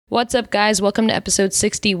What's up, guys? Welcome to episode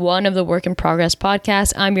 61 of the Work in Progress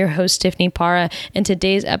podcast. I'm your host, Tiffany Para, and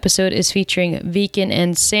today's episode is featuring Viken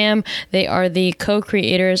and Sam. They are the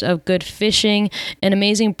co-creators of Good Fishing, an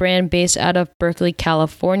amazing brand based out of Berkeley,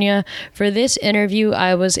 California. For this interview,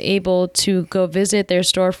 I was able to go visit their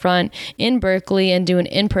storefront in Berkeley and do an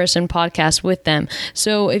in-person podcast with them.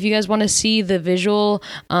 So if you guys want to see the visual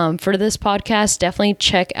for this podcast, definitely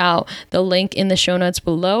check out the link in the show notes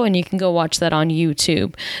below, and you can go watch that on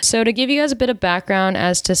YouTube. So to give you guys a bit of background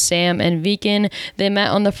as to Sam and Viken, they met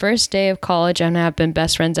on the first day of college and have been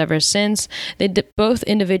best friends ever since. They both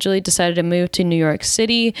individually decided to move to New York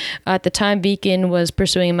City. At the time, Viken was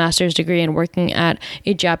pursuing a master's degree and working at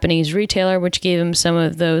a Japanese retailer, which gave him some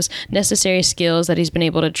of those necessary skills that he's been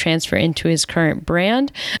able to transfer into his current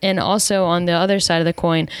brand. And also on the other side of the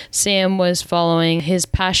coin, Sam was following his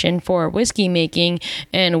passion for whiskey making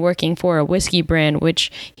and working for a whiskey brand,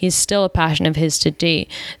 which he's still a passion of his to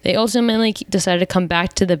date. They ultimately decided to come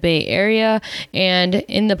back to the Bay Area, and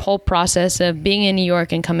in the whole process of being in New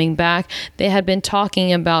York and coming back, they had been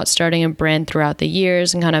talking about starting a brand throughout the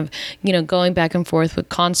years and kind of, going back and forth with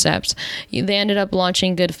concepts. They ended up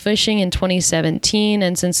launching Good Fishing in 2017,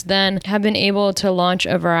 and since then have been able to launch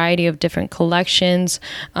a variety of different collections.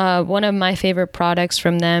 One of my favorite products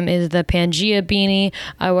from them is the Pangea beanie.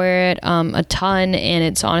 I wear it a ton, and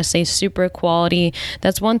it's honestly super quality.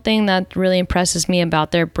 That's one thing that really impresses me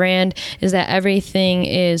about their brand, is that everything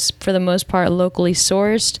is for the most part locally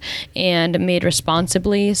sourced and made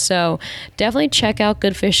responsibly. So definitely check out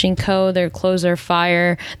Good Fishing Co. Their clothes are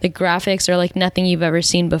fire. The graphics are like nothing you've ever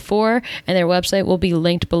seen before, and their website will be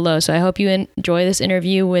linked below. So I hope you enjoy this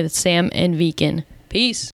interview with Sam and Viken.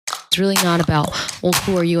 Peace. It's really not about, well,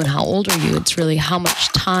 who are you and how old are you? It's really how much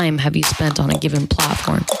time have you spent on a given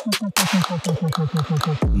platform.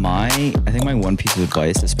 I think my one piece of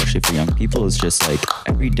advice, especially for young people, is just like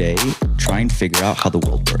every day, try and figure out how the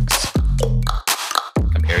world works.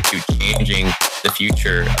 Compared to changing the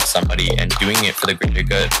future of somebody and doing it for the greater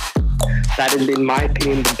good. That is, in my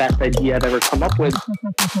opinion, the best idea I've ever come up with.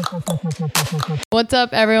 What's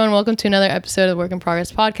up, everyone? Welcome to another episode of the Work in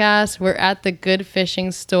Progress podcast. We're at the Good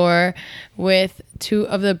Fishing store with two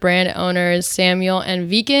of the brand owners, Samuel and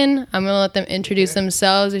Viken. I'm going to let them introduce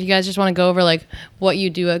themselves. If you guys just want to go over like what you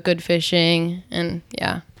do at Good Fishing and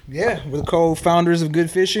yeah. Yeah, we're the co-founders of Good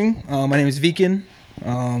Fishing. My name is Viken.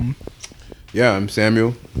 Yeah, I'm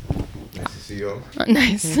Samuel. Nice to see you all.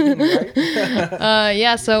 Nice.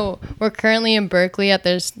 Yeah, so we're currently in Berkeley at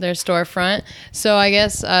their storefront. So I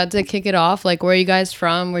guess to kick it off, like, where are you guys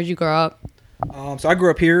from? Where'd you grow up? So I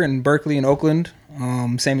grew up here in Berkeley and Oakland.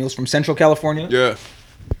 Samuel's from Central California.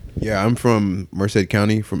 Yeah, I'm from Merced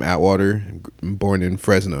County, from Atwater. I'm born in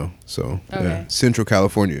Fresno, so Okay. Yeah, Central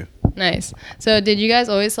California. Nice. So did you guys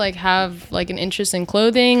always like have like an interest in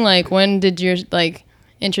clothing? Like, when did your like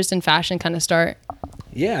interest in fashion kind of start?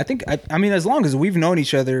 Yeah, I mean, as long as we've known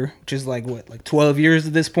each other, which is like 12 years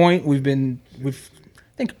at this point, I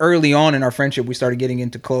think early on in our friendship, we started getting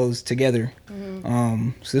into clothes together. Mm-hmm.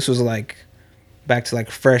 So this was like back to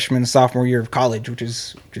like freshman, sophomore year of college, which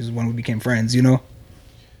is when we became friends, Yeah,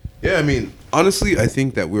 I mean, honestly, I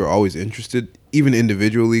think that we were always interested, even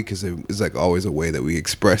individually, because it's like always a way that we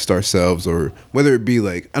expressed ourselves, or whether it be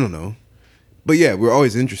like, I don't know. But yeah, we're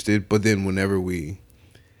always interested. But then whenever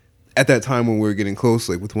at that time when we were getting close,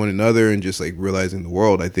 like with one another and just like realizing the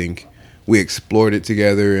world, I think we explored it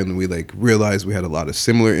together, and we like realized we had a lot of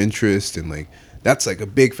similar interests, and like that's like a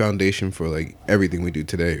big foundation for like everything we do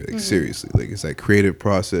today. Like seriously, like it's like creative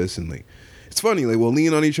process, and like it's funny, like we'll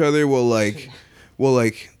lean on each other, we'll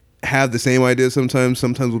have the same ideas sometimes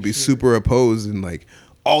we'll be super opposed, and like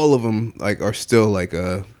all of them like are still like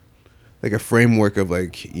a framework of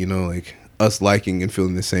like like us liking and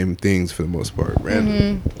feeling the same things for the most part.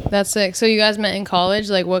 Random. Mm-hmm. That's sick. So you guys met in college.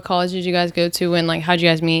 Like, what college did you guys go to, and like how'd you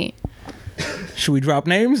guys meet? Should we drop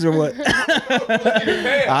names or what?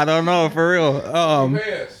 I don't know, for real.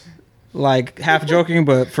 Like half joking,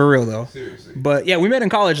 but for real though. Seriously. But yeah, we met in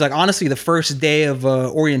college. Like honestly, the first day of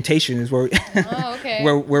orientation is where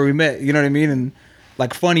where we met. You know what I mean? And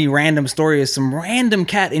like funny random story is some random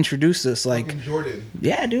cat introduced us. Like Jordan.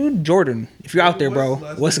 Yeah, dude, Jordan. If you're out there, bro,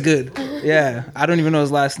 what's good? Yeah, I don't even know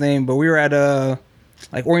his last name, but we were at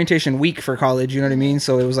like orientation week for college. You know what I mean?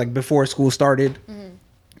 So it was like before school started.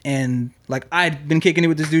 And like I'd been kicking it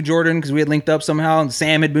with this dude Jordan because we had linked up somehow, and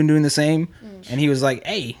Sam had been doing the same. And he was like,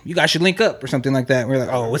 "Hey, you guys should link up," or something like that. And we were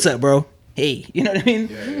like, "Oh, what's up, bro? Hey," you know what I mean?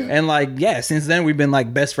 Yeah. And like, yeah, since then we've been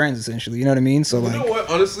like best friends essentially. You know what I mean? So like, you know what?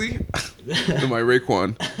 Honestly, to my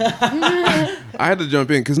Raekwon, I had to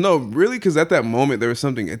jump in because at that moment there was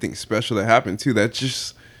something I think special that happened too. That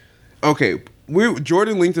just okay.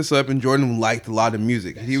 Jordan linked us up, and Jordan liked a lot of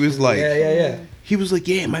music. He was like, Yeah. He was like,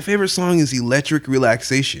 yeah, my favorite song is Electric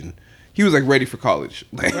Relaxation. He was like ready for college,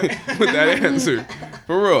 like with that answer,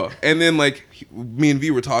 for real. And then like me and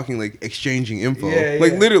V were talking, like exchanging info,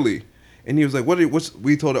 like literally. And he was like, what's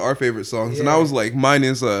we told our favorite songs, and I was like, mine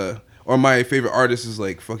is or my favorite artist is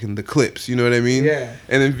like fucking The Clips, you know what I mean? Yeah.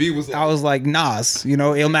 And then V was like, I was like Nas,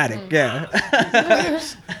 Illmatic, yeah.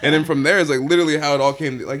 and then from there it's like literally how it all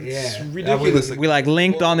came to, like it's ridiculous. We like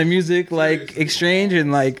linked on the music like exchange,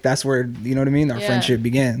 and like that's where our friendship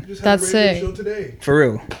began. That's sick. For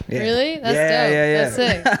real. Yeah. Really? That's dope. Yeah. That's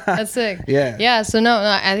sick. That's sick. Yeah. Yeah. So no,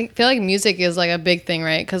 I feel like music is like a big thing,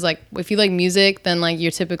 right? Because like if you like music, then like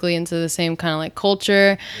you're typically into the same kind of like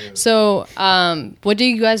culture. Yeah. So what do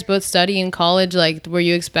you guys both study in college? Like, were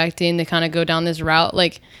you expecting to kind of go down this route?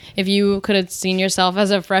 Like, if you could have seen yourself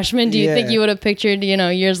as a freshman, do you think you would have pictured,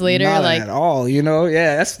 years later? Not like at all,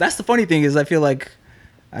 Yeah, that's the funny thing is I feel like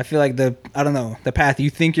the path you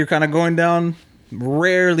think you're kind of going down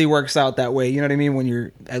rarely works out that way. You know what I mean? When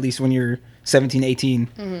you're 17, 18.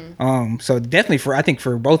 Mm-hmm. So definitely I think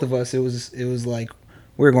for both of us, it was like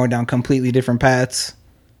we were going down completely different paths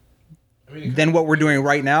than what we're doing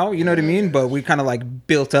right now, you know what I mean? But we kind of like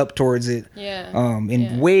built up towards it,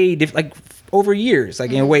 way different, like over years,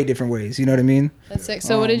 like in way different ways, you know what I mean? That's sick.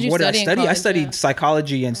 So what did you study? Did I study? I studied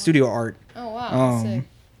psychology and studio art. Oh wow, sick.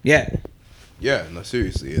 Yeah, no,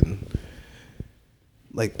 seriously, and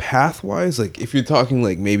like path wise, like if you're talking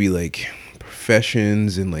like maybe like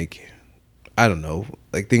professions and like I don't know,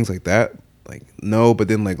 like things like that, like no, but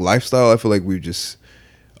then like lifestyle, I feel like we've just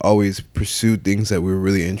always pursued things that we were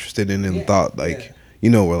really interested in and thought like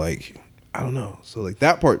we're like I don't know, so like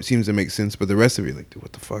that part seems to make sense, but the rest of it like dude,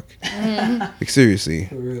 what the fuck? Like seriously,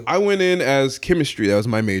 I went in as chemistry, that was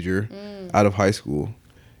my major out of high school,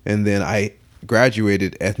 and then I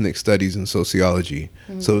graduated ethnic studies and sociology,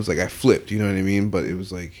 so it was like I flipped, you know what I mean? But it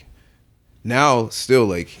was like now still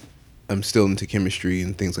like I'm still into chemistry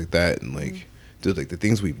and things like that, and like dude, like the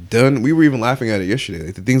things we've done, we were even laughing at it yesterday,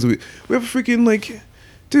 like the things we have a freaking like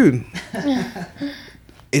dude,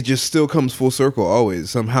 it just still comes full circle always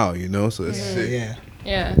somehow, so it's sick.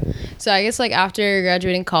 Yeah. So I guess like after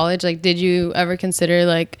graduating college, like did you ever consider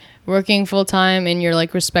like working full time in your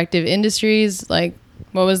like respective industries? Like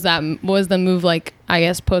what was the move like, I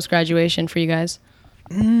guess, post graduation for you guys?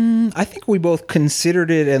 I think we both considered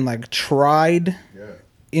it and like tried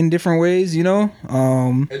in different ways,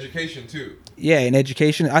 Education too. Yeah, in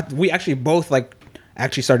education. We actually both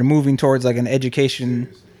started moving towards like an education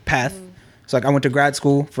path. So like I went to grad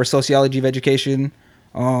school for sociology of education.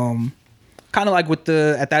 Kind of like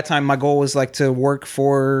at that time my goal was like to work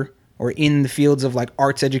for or in the fields of like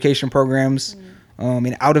arts education programs,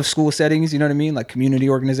 in out of school settings, you know what I mean? Like community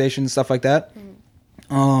organizations, stuff like that.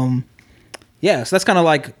 So that's kind of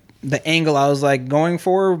like the angle I was like going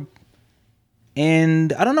for.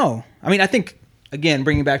 And I don't know. I mean, I think again,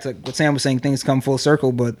 bringing back to like what Sam was saying, things come full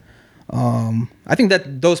circle, but I think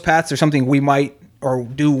that those paths are something we might or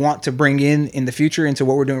do want to bring in the future into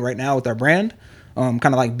what we're doing right now with our brand. Kind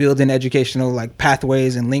of like building educational like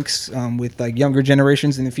pathways and links with like younger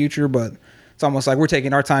generations in the future. But it's almost like we're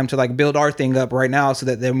taking our time to like build our thing up right now so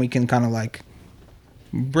that then we can kind of like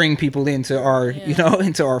bring people into our,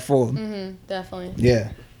 into our fold. Mm-hmm, definitely.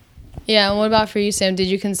 Yeah. Yeah, and what about for you, Sam? Did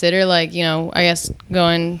you consider like, I guess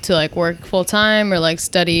going to like work full time or like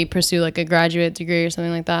pursue like a graduate degree or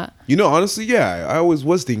something like that? Honestly, yeah, I always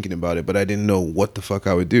was thinking about it, but I didn't know what the fuck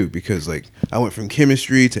I would do because like I went from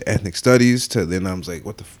chemistry to ethnic studies to then I was like,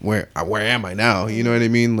 where am I now? You know what I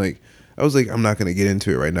mean? Like I was like, I'm not gonna get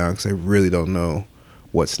into it right now because I really don't know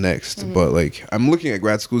what's next. But like I'm looking at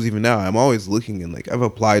grad schools even now. I'm always looking and like I've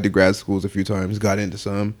applied to grad schools a few times, got into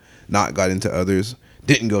some, not got into others.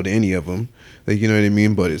 Didn't go to any of them, like, you know what I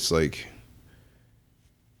mean? But it's like,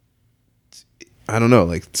 I don't know,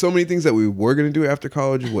 like so many things that we were going to do after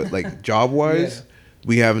college, what like job wise,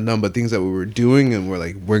 we haven't done, but things that we were doing and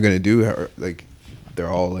we're going to do, like they're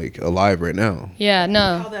all like alive right now. Yeah,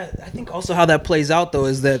 no. I think also how that plays out though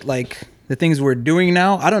is that like the things we're doing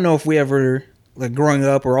now, I don't know if we ever, like growing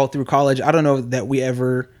up or all through college, I don't know that we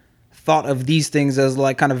ever thought of these things as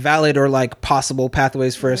like kind of valid or like possible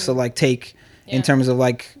pathways for us to like take in terms of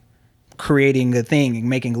like creating a thing and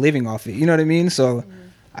making a living off it. You know what I mean? So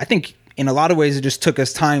I think in a lot of ways it just took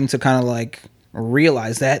us time to kind of like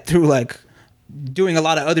realize that through like doing a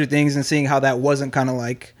lot of other things and seeing how that wasn't kind of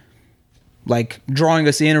like drawing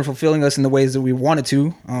us in or fulfilling us in the ways that we wanted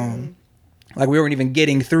to. Like we weren't even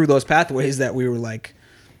getting through those pathways that we were like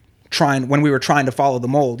trying to follow the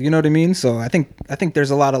mold. You know what I mean? So I think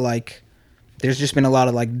there's a lot of like there's just been a lot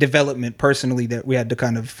of like development personally that we had to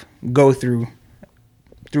kind of go through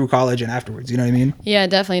college and afterwards, you know what I mean? Yeah,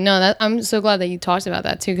 definitely. No, I'm so glad that you talked about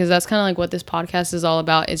that too, because that's kind of like what this podcast is all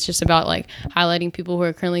about. It's just about like highlighting people who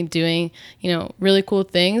are currently doing, really cool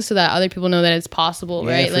things so that other people know that it's possible,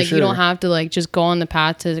 Yeah, right? for Like sure. you don't have to like just go on the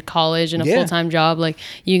path to college and a Yeah. full-time job. Like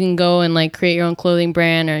you can go and like create your own clothing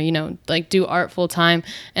brand or, like do art full-time.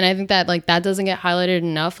 And I think that like that doesn't get highlighted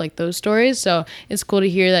enough, like those stories. So it's cool to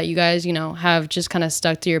hear that you guys, have just kind of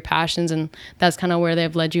stuck to your passions, and that's kind of where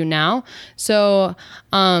they've led you now. So,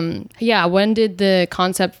 when did the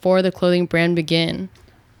concept for the clothing brand begin?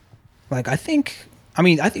 Like I think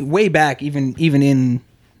way back, even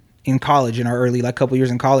in college, in our early like couple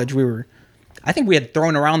years in college, I think we had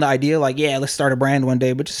thrown around the idea like, yeah, let's start a brand one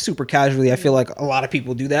day, but just super casually. I feel like a lot of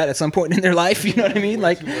people do that at some point in their life. You know what I mean?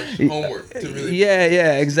 Like, homework to really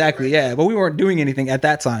yeah, exactly. Yeah, but we weren't doing anything at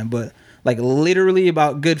that time. But like literally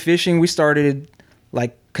about Good Fishing, we started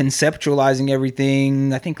like conceptualizing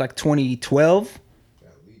everything. I think like 2012,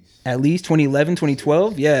 at least 2011,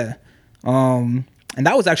 2012. Yeah. And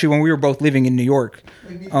that was actually when we were both living in New York.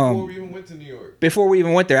 before we even went to New York. Before we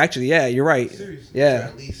even went there, actually. Yeah, you're right. Seriously. Yeah.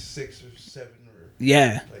 At least 6 or 7 or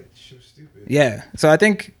Yeah. like shit was stupid. Yeah. So I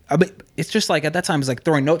think it's just like at that time it's like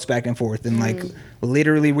throwing notes back and forth, and like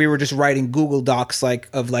literally we were just writing Google Docs like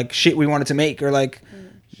of like shit we wanted to make, or like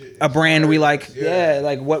a brand we like,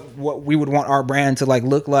 like what we would want our brand to like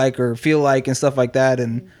look like or feel like and stuff like that.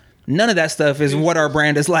 And none of that stuff is what our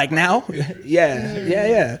brand is like now.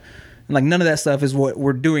 yeah. And like none of that stuff is what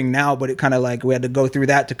we're doing now, but it kind of like we had to go through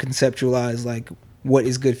that to conceptualize like what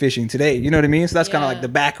is Good Fishing today. You know what I mean? So that's kind of like the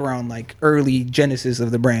background, like early genesis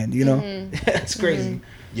of the brand, you know? It's crazy.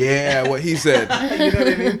 Yeah, what he said. You know what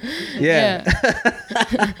I mean? Yeah.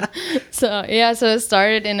 So it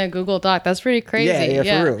started in a Google Doc. That's pretty crazy.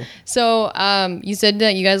 Yeah, for real. So you said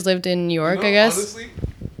that you guys lived in New York, I guess. Honestly,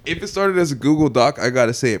 if it started as a Google Doc, I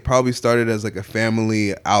gotta say it probably started as like a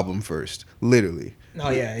family album first. Literally. Oh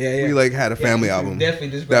yeah. We like had a family you album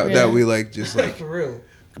definitely just that we like just like for real.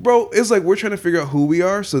 bro, it's like we're trying to figure out who we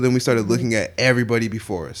are, so then we started looking at everybody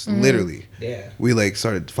before us. Literally. Yeah. We like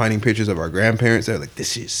started finding pictures of our grandparents that were like,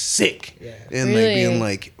 this shit's sick. Yeah. And Really? like being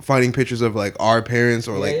like finding pictures of like our parents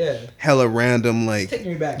or like yeah. hella random like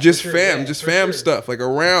taking me back, just for sure, fam, yeah, just for fam sure. stuff like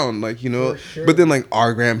around like, you know. For sure. But then like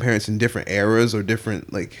our grandparents in different eras or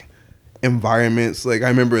different like environments. Like I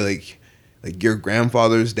remember like your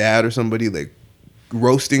grandfather's dad or somebody like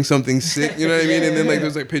roasting something sick, you know what I mean? And then like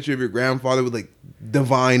there's like a picture of your grandfather with like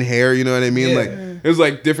divine hair, you know what I mean? Yeah. Like there's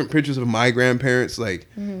like different pictures of my grandparents like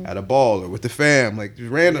at a ball or with the fam, like just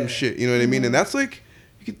random shit, you know what I mean? And that's like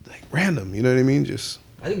you could like random, you know what I mean? Just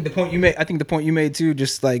I think the point you made too,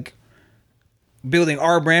 just like building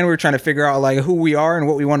our brand, we were trying to figure out like who we are and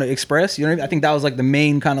what we want to express. You know what I mean? I think that was like the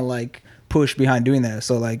main kind of like push behind doing that.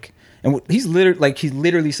 So like, and he's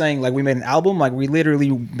literally saying like we made an album, like we literally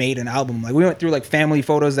made an album. Like we went through like family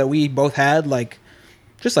photos that we both had, like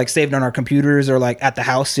just like saved on our computers or like at the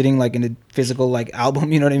house sitting like in a physical like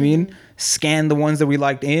album. You know what I mean? Scanned the ones that we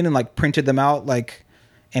liked in and like printed them out like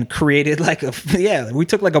and created like we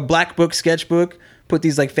took like a black book sketchbook, put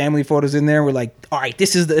these like family photos in there. We're like, all right,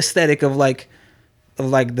 this is the aesthetic of like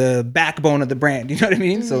the backbone of the brand. You know what I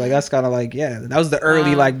mean? So like that's kind of like that was the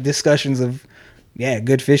early like discussions of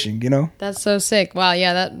Good Fishing. You know? That's so sick. Wow.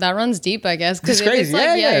 Yeah, that runs deep, I guess. Because It's crazy. it's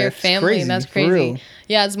like, your It's family. crazy, That's for crazy. real.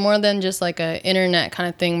 Yeah, it's more than just like a internet kind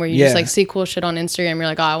of thing where you Yeah. just like see cool shit on Instagram. You're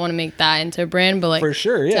like, oh, I want to make that into a brand. But like, For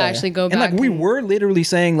sure, yeah. to actually go and back. like we were literally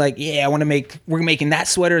saying like, we're making that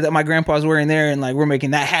sweater that my grandpa's wearing there, and like we're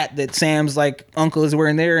making that hat that Sam's like uncle is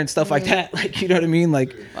wearing there, and stuff like that. Like, you know what I mean?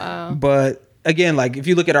 Like, Wow. But again, like if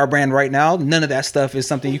you look at our brand right now, none of that stuff is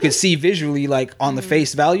something you could see visually like on the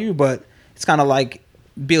face value, but it's kind of like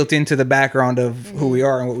built into the background of who we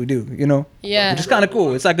are and what we do. You know? Yeah. Which is kind of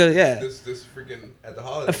cool. It's like this freaking at the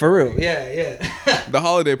holiday. for real. Yeah. The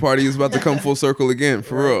holiday party is about to come full circle again,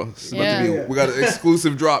 for real. It's about to Yeah. be, we got an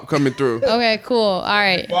exclusive drop coming through. Okay, cool. All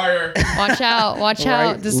right. Fire. Watch out.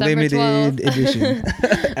 Right? December 12th. Limited edition,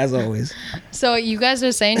 as always. So you guys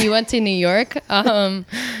are saying you went to New York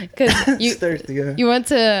because It's thirsty, yeah. you went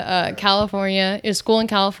to California, your school in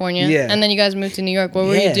California, Yeah. and then you guys moved to New York. What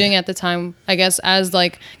were you Yeah. doing at the time? I guess as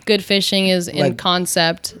like Good Fishing is in Like,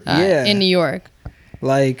 concept yeah. in New York.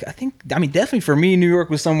 Like, definitely for me, New York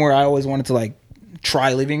was somewhere I always wanted to like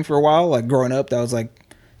try living for a while. Like growing up, that was like,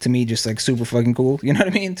 to me, just like super fucking cool. You know what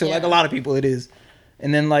I mean? To like a lot of people it is.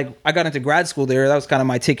 And then like I got into grad school there. That was kind of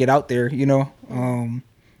my ticket out there, you know?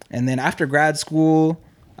 And then after grad school,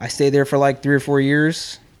 I stayed there for like 3 or 4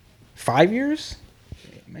 years, 5 years,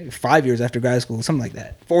 maybe 5 years after grad school, something like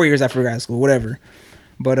that. 4 years after grad school, whatever.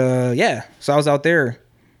 But yeah, so I was out there.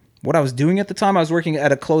 What I was doing at the time, I was working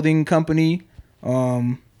at a clothing company,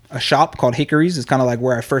 a shop called Hickory's. It's kind of like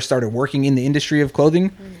where I first started working in the industry of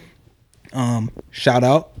clothing. Shout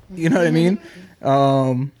out, you know what I mean?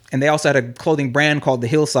 And they also had a clothing brand called the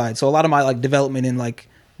Hillside. So a lot of my like development in like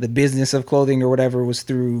the business of clothing or whatever was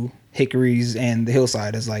through Hickory's and the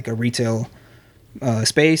Hillside as like a retail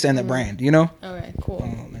space and the brand, you know? Okay, cool.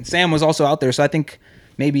 And Sam was also out there. So I think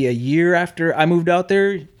maybe a year after I moved out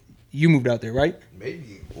there, you moved out there, right?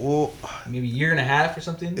 Maybe. Well, Maybe a year and a half or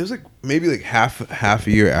something. it was like maybe like half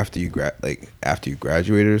a year after you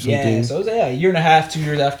graduated or something. Yeah, so it was a year and a half, 2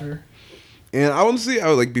 years after. And I honestly, I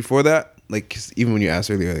was like before that, like 'cause even when you asked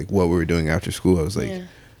earlier, like what we were doing after school, I was like,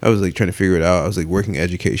 I was like trying to figure it out. I was like working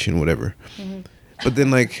education, whatever. But then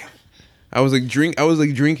like, I was like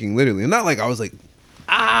drinking literally, and not like I was like,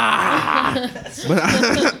 but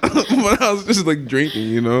I was just like drinking,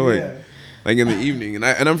 you know, like in the evening, and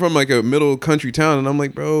I'm from like a middle country town, and I'm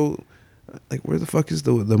like, bro, like where the fuck is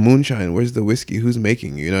the moonshine? Where's the whiskey? Who's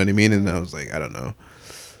making? You know what I mean? And I was like, I don't know.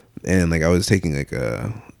 And like I was taking like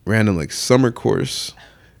a random like summer course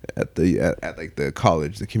at like the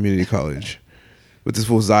college, the community college, with this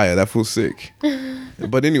fool Zaya. That fool's sick.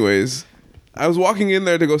 But anyways, I was walking in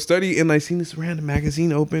there to go study, and I seen this random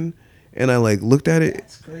magazine open, and I like looked at it.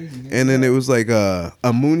 That's crazy. And then it was like a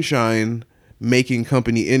moonshine making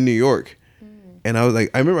company in New York. And I was like,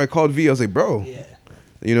 I remember I called V. I was like, bro,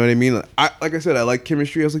 you know what I mean? Like I said, I like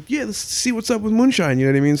chemistry. I was like, yeah, let's see what's up with moonshine. You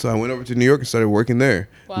know what I mean? So I went over to New York and started working there.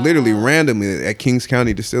 Wow. Literally randomly at Kings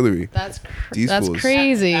County Distillery. That's fools.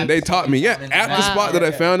 crazy. They taught me, at the spot that I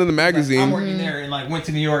found in the magazine. I'm working there and like went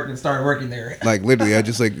to New York and started working there. Like literally, I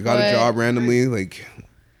just like got What? a job randomly, like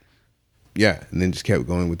yeah, and then just kept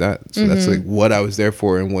going with that. So that's like what I was there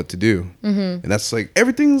for and what to do. And that's like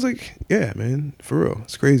everything's like, yeah, man, for real,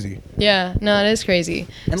 it's crazy. Yeah, no, it is crazy.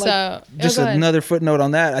 And like, So just go ahead. another footnote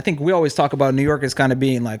on that. I think we always talk about New York as kind of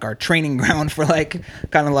being like our training ground for like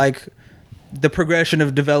kind of like the progression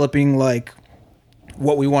of developing like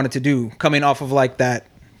what we wanted to do, coming off of like that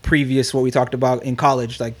previous what we talked about in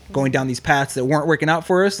college, like going down these paths that weren't working out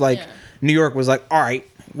for us. Like New York was like, all right,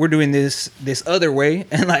 we're doing this other way,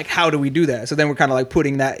 and like how do we do that? So then we're kind of like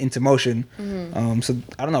putting that into motion. So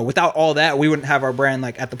I don't know, without all that we wouldn't have our brand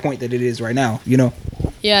like at the point that it is right now, you know?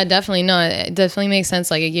 Yeah, definitely. No, it definitely makes sense.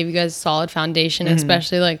 Like, it gave you guys a solid foundation,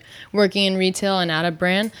 especially like working in retail and at a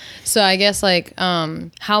brand. So I guess like,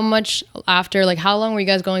 how much after, like, how long were you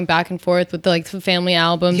guys going back and forth with the, like, the family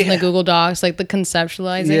albums and the Google Docs, like the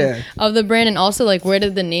conceptualizing of the brand, and also like, what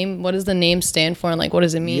does the name stand for, and like, what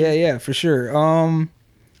does it mean? Yeah, for sure.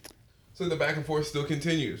 So the back and forth still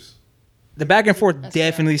continues. The back and forth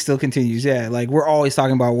definitely still continues. Yeah, like we're always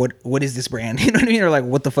talking about what is this brand? You know what I mean? Or like,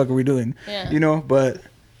 what the fuck are we doing? Yeah. You know. But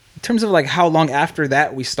in terms of like how long after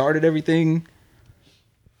that we started everything,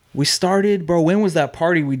 bro. When was that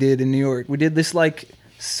party we did in New York? We did this like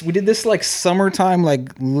summertime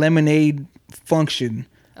like lemonade function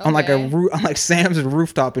on like on like Sam's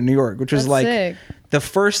rooftop in New York, which was like sick. the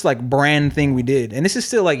first like brand thing we did. And this is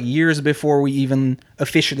still like years before we even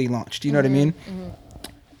officially launched. You know what I mean?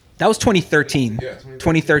 That was 2013. Yeah,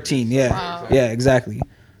 2013. Yeah. Wow. Yeah, exactly.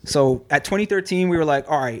 So at 2013, we were like,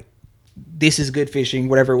 all right, this is good fishing,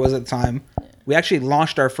 whatever it was at the time. We actually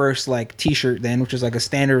launched our first like t-shirt then, which was like a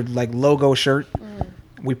standard like logo shirt.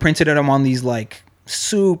 We printed them on these like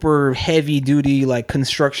super heavy duty like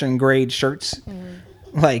construction grade shirts.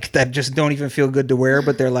 Like that just don't even feel good to wear,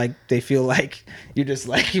 but they feel like you're just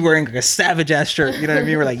like you're wearing like a savage ass shirt. You know what I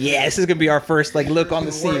mean? We're like, yeah, this is gonna be our first like look on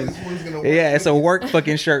the scene. Yeah, it's a work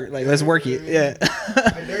fucking shirt. Like, let's work it. Yeah,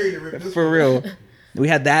 I dare you to rip this for real. We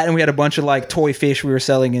had that, and we had a bunch of like toy fish we were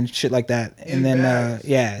selling and shit like that. And then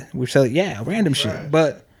we were selling random shit.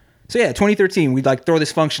 But so yeah, 2013, we'd like throw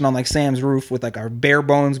this function on like Sam's roof with like our bare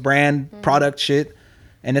bones brand product shit.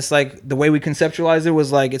 And it's like the way we conceptualized it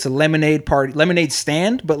was like it's a lemonade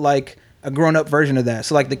stand, but like a grown up version of that.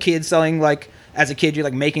 So like the kids selling, like as a kid you're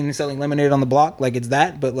like making and selling lemonade on the block, like it's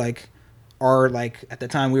that, but like our like at the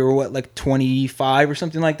time we were like 25 or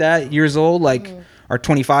something like that years old, like our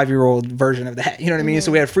 25-year-old version of that. You know what I mean?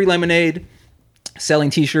 So we had free lemonade,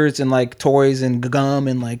 selling t-shirts and like toys and gum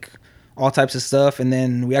and like all types of stuff. And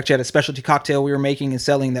then we actually had a specialty cocktail we were making and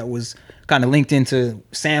selling that was kind of linked into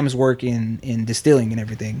Sam's work in distilling and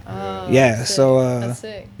everything. That's sick. So That's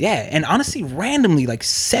sick. yeah, and honestly randomly like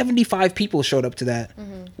 75 people showed up to that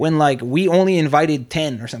when like we only invited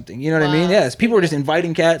 10 or something. You know what I mean? Yes, people were just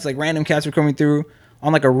inviting cats, like random cats were coming through.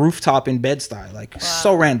 on like a rooftop in Bed-Stuy, like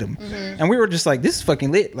so random. And we were just like, this is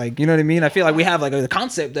fucking lit. Like, you know what I mean? I feel like we have like a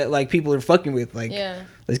concept that like people are fucking with. Like,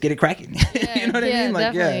 let's get it cracking. You know what I mean?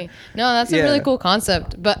 Like, definitely. No, that's a really cool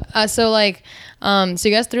concept. But so like, so you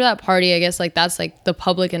guys threw that party, I guess like that's like the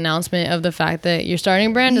public announcement of the fact that you're starting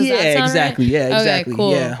a brand. Does that sound exactly. right? Yeah, exactly. Okay,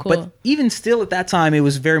 cool, yeah. cool. But even still at that time, it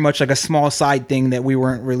was very much like a small side thing that we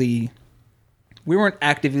weren't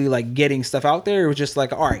actively like getting stuff out there. It was just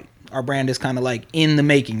like, all right, our brand is kind of like in the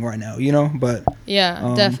making right now, you know? But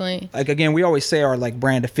yeah, definitely. Like, again, we always say our like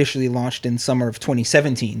brand officially launched in summer of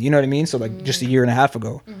 2017, you know what I mean? So like just a year and a half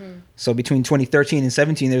ago. So between 2013 and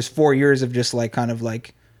 17, there's 4 years of just like kind of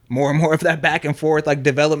like more and more of that back and forth, like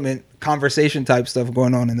development conversation type stuff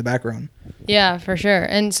going on in the background. Yeah, for sure.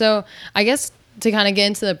 And so I guess to kind of get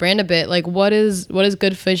into the brand a bit, like what does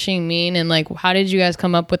good fishing mean? And like, how did you guys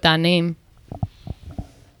come up with that name?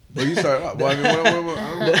 Well, you start off. Well, I mean, I don't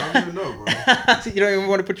even know, bro. You don't even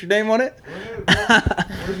want to put your name on it?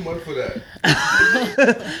 Where's money for that?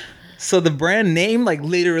 So the brand name, like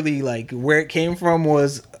literally, like where it came from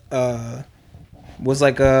was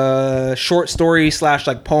like a short story /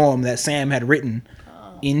 like poem that Sam had written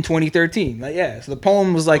in 2013. Like, yeah, so the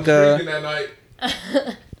poem was like drinking that night.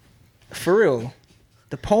 For real.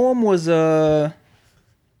 The poem was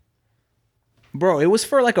bro, it was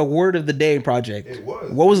for like a word of the day project. It was.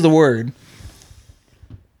 What was the word?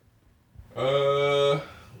 What was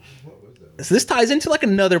that? So this ties into like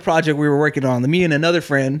another project we were working on. Me and another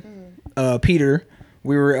friend, Peter,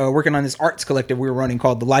 we were working on this arts collective we were running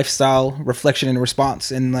called the Lifestyle Reflection and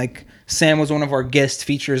Response. And like Sam was one of our guest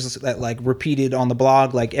features that like repeated on the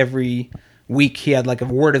blog. Like every week he had like a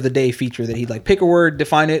word of the day feature that he'd like pick a word,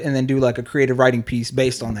 define it, and then do like a creative writing piece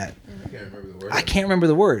based on that. I can't remember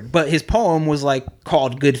the word, but his poem was like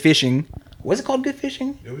called Good Fishing. Was it called Good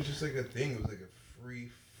Fishing? It was just like a thing. It was like a free.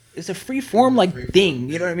 It's a free form like thing.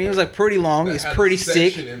 You know what I mean? It was like pretty long. It's pretty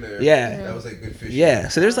sick. Yeah. That was like Good Fishing. Yeah.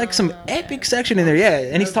 So there's like some epic section in there. Yeah.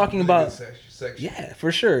 And he's talking about. Yeah,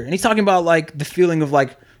 for sure. And he's talking about like the feeling of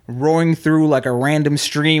like rowing through like a random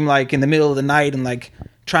stream like in the middle of the night and like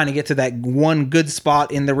trying to get to that one good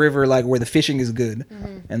spot in the river like where the fishing is good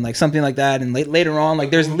and like something like that. And later on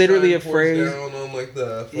like there's literally a phrase on, like,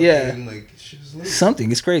 the fucking, like,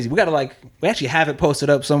 something. It's crazy. We actually have it posted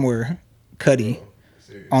up somewhere, Cuddy,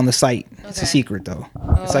 on the site. It's a secret though.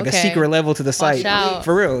 It's like a secret level to the site.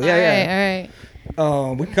 For real. Yeah. All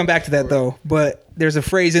right. We can come back to that though, but there's a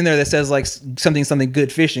phrase in there that says like something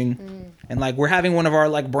good fishing. And like we're having one of our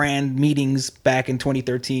like brand meetings back in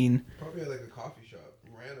 2013. Probably at like a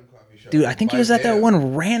random coffee shop. Dude, I think it was at that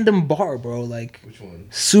one random bar, bro. Like, which one?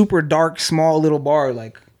 Super dark, small little bar,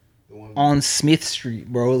 like on Smith Street,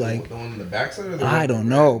 bro. Like the one in the backside. Or the I don't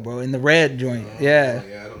know, bro. In the red joint, yeah.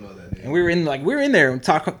 Yeah, I don't know that name. And we were in there and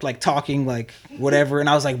talking like whatever. And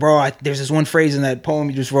I was like, bro, there's this one phrase in that poem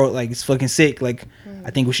you just wrote, like it's fucking sick. Like,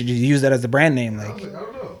 I think we should just use that as the brand name. Like, I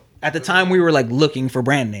don't know. At the time, we were like looking for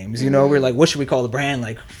brand names. You know, we were like, what should we call the brand?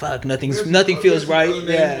 Like, fuck, nothing feels right.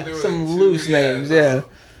 Yeah, some like loose names. Yeah,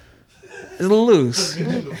 it's loose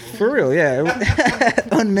for real. Yeah,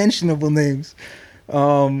 unmentionable names.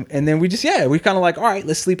 And then we kind of like, all right,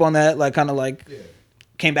 let's sleep on that. Like, kind of like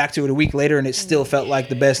came back to it a week later, and it still felt like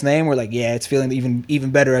the best name. We're like, yeah, it's feeling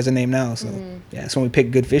even better as a name now. So yeah, that's when we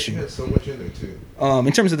picked Good Fishing. There's so much in there too.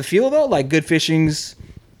 In terms of the feel though, like Good Fishing's.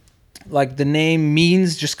 Like the name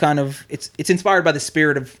means just kind of it's inspired by the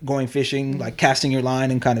spirit of going fishing, like casting your line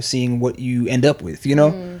and kind of seeing what you end up with, you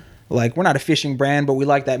know? Like we're not a fishing brand, but we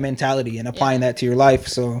like that mentality and applying that to your life.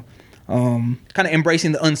 So kind of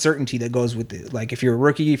embracing the uncertainty that goes with it. Like if you're a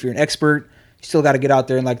rookie, if you're an expert, you still got to get out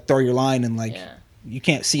there and like throw your line and like you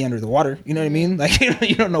can't see under the water. You know what I mean? Like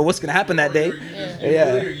you don't know what's gonna happen that day.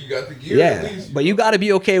 You got the gear. Yeah, but you got to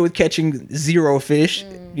be okay with catching 0 fish.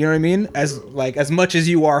 You know what I mean? As much as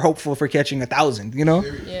you are hopeful for catching 1,000. You know?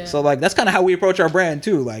 Yeah. So like that's kind of how we approach our brand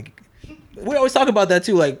too. Like we always talk about that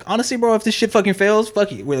too. Like honestly, bro, if this shit fucking fails,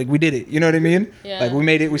 fuck it. We did it. You know what I mean? Yeah. Like we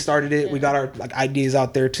made it. We started it. We got our like ideas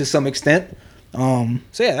out there to some extent. So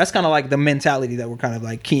yeah, that's kind of like the mentality that we're kind of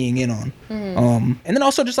like keying in on. And then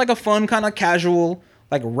also just like a fun kind of casual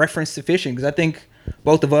like reference to fishing, because I think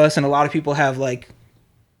both of us and a lot of people have like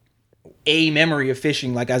a memory of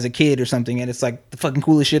fishing like as a kid or something, and it's like the fucking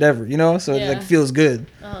coolest shit ever, you know? So it like feels good.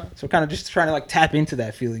 So kind of just trying to like tap into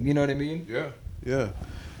that feeling, you know what I mean? Yeah.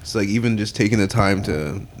 It's like even just taking the time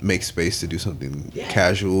to make space to do something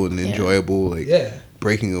casual and enjoyable, like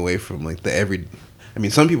breaking away from like the every. I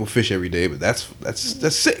mean, some people fish every day, but that's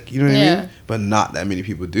sick. You know what I mean? But not that many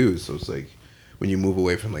people do. So it's like when you move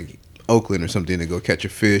away from like Oakland or something to go catch a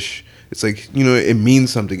fish, it's like, you know, it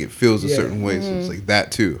means something. It feels a certain way. So it's like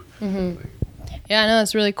that too. And Yeah, I know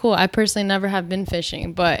it's really cool. I personally never have been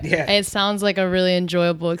fishing, but it sounds like a really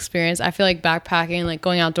enjoyable experience. I feel like backpacking, like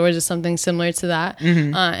going outdoors, is something similar to that.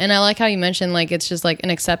 And I like how you mentioned like it's just like an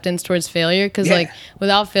acceptance towards failure, because like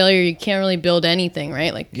without failure, you can't really build anything,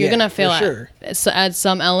 right? Like you're gonna fail add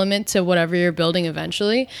some element to whatever you're building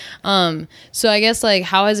eventually. So I guess like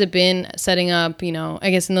how has it been setting up? You know,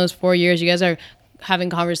 I guess in those 4 years, you guys are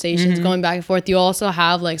having conversations, going back and forth. You also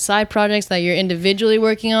have like side projects that you're individually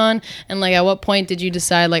working on, and like at what point did you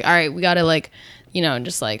decide like, all right, we gotta like, you know,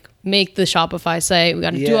 just like make the Shopify site, we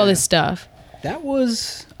gotta do all this stuff? That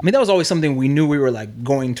was always something we knew we were like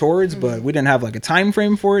going towards, but we didn't have like a time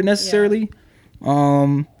frame for it necessarily.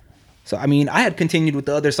 So I mean, I had continued with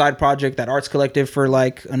the other side project, that Arts Collective, for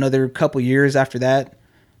like another couple years after that.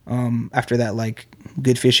 After that like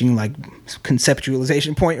good fishing like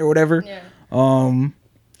conceptualization point or whatever. And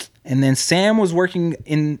then Sam was working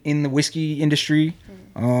in the whiskey industry.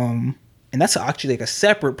 And that's actually like a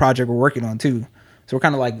separate project we're working on too. So we're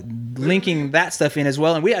kind of like linking that stuff in as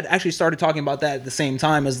well. And we had actually started talking about that at the same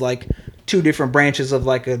time as like two different branches of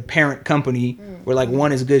like a parent company, where like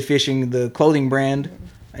one is Good Fishing, the clothing brand,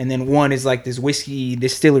 and then one is like this whiskey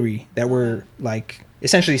distillery that we're like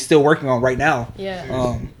essentially still working on right now.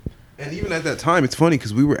 And even at that time, it's funny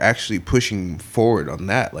because we were actually pushing forward on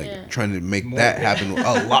that, like trying to make that happen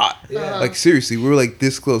a lot. Like seriously, we were like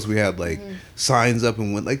this close. We had like signs up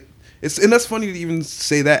and went like and that's funny to even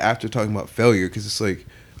say that after talking about failure, because it's like,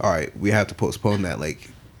 all right, we have to postpone that like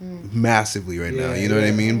massively right now. You know what I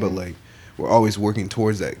mean? But like we're always working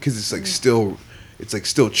towards that because it's like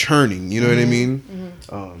still churning. You know what I mean?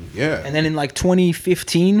 And then in like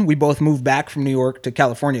 2015, we both moved back from New York to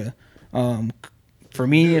California. For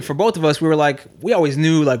me and for both of us, we were like, we always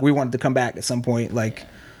knew like we wanted to come back at some point, like,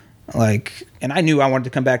 and I knew I wanted to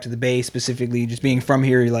come back to the Bay specifically, just being from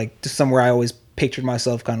here, like just somewhere I always pictured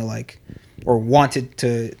myself kind of like, or wanted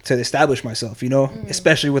to establish myself, you know,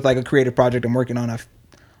 especially with like a creative project I'm working on. I've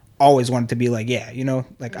always wanted to be like, you know,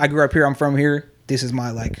 like I grew up here, I'm from here. This is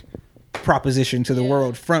my like proposition to the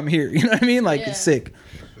world from here. You know what I mean? Like it's sick.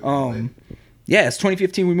 It's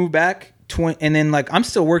 2015. We moved back. And then like I'm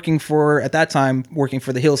still working for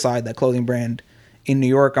the Hillside, that clothing brand in New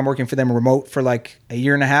York. I'm working for them remote for like a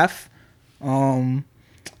year and a half.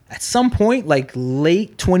 At some point like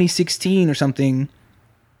late 2016 or something,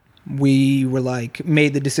 we were like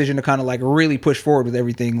made the decision to kind of like really push forward with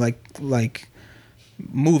everything, like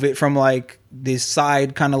move it from like this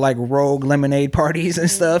side kind of like rogue lemonade parties and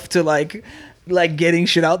stuff to like getting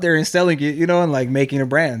shit out there and selling it, you know, and like making a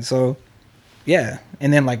brand. So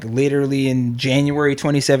and then like literally in January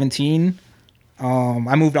 2017,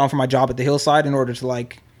 I moved on from my job at the Hillside in order to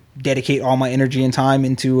like dedicate all my energy and time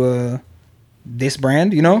into this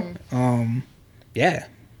brand, you know. And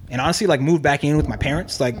honestly like moved back in with my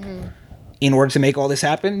parents like in order to make all this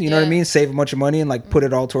happen, you know what I mean, save a bunch of money and like put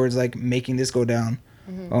it all towards like making this go down.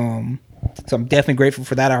 So I'm definitely grateful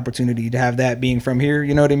for that opportunity to have that, being from here,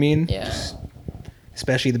 you know what I mean.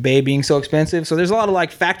 Especially the Bay being so expensive. So there's a lot of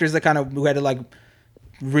like factors that kind of we had to like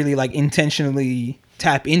really like intentionally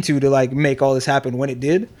tap into to like make all this happen when it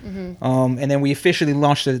did. And then we officially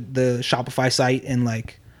launched the Shopify site and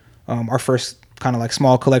like our first kind of like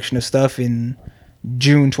small collection of stuff in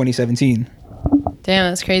June 2017.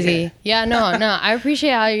 Damn, that's crazy. No, I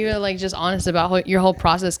appreciate how you're like just honest about your whole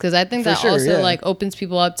process, because I think that also like opens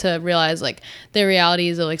people up to realize like the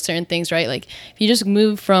realities of like certain things, right? Like if you just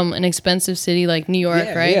move from an expensive city like New York,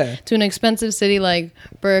 to an expensive city like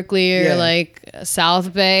Berkeley or like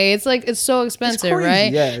South Bay, it's like it's so expensive,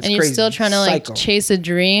 right? And you're still trying to like chase a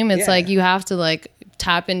dream. It's like you have to like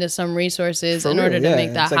tap into some resources in order to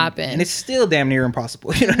make that happen. And it's still damn near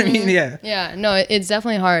impossible. You know what I mean? No, it's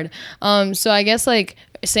definitely hard. So I guess like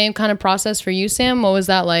same kind of process for you, Sam. What was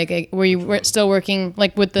that like? Were you still working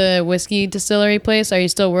like with the whiskey distillery place? Are you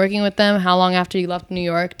still working with them? How long after you left New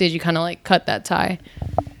York did you kind of like cut that tie?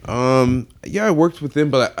 I worked with them,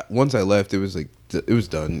 but once I left, it was like it was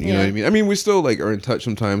done. You know what I mean? I mean, we still like are in touch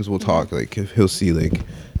sometimes. We'll talk. Like if he'll see like,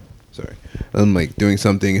 I'm like doing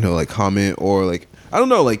something and he'll like comment, or like I don't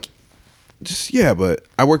know, like just but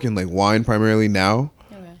I work in like wine primarily now.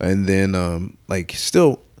 And then like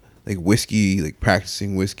still like whiskey, like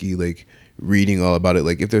practicing whiskey, like reading all about it.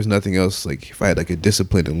 Like if there's nothing else, like if I had like a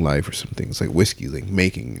discipline in life or something, it's like whiskey, like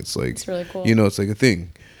making. It's like it's really cool. You know, it's like a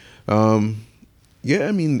thing. I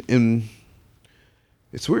mean,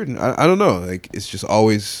 it's weird. I don't know. Like it's just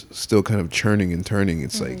always still kind of churning and turning.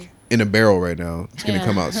 It's like in a barrel right now. It's gonna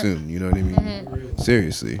come out soon. You know what I mean?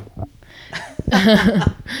 Seriously.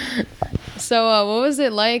 So what was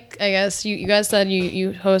it like? I guess you guys said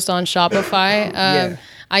you host on Shopify.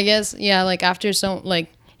 I guess like after so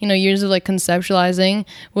like years of like conceptualizing,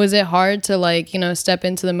 was it hard to like, step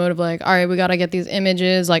into the mode of like, all right, we got to get these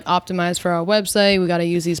images like optimized for our website, we got to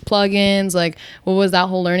use these plugins? Like, what was that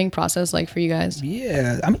whole learning process like for you guys?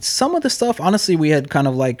 Yeah, I mean, some of the stuff honestly we had kind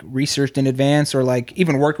of like researched in advance or like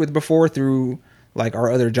even worked with before through like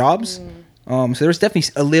our other jobs. So there's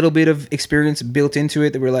definitely a little bit of experience built into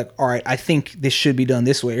it that we're like, all right, I think this should be done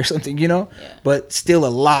this way or something, but still a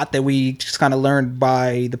lot that we just kind of learned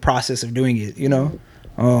by the process of doing it,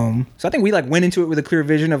 So I think we like went into it with a clear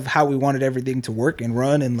vision of how we wanted everything to work and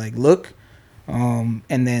run and like look. And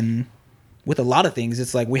then with a lot of things,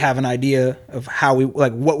 it's like we have an idea of how we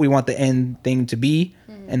like what we want the end thing to be.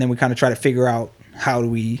 And then we kind of try to figure out how do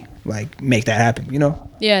we like make that happen,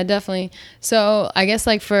 Yeah, definitely. So I guess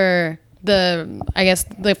like for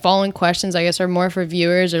the following questions are more for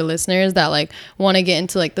viewers or listeners that like want to get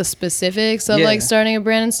into like the specifics of like starting a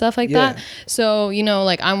brand and stuff like that. So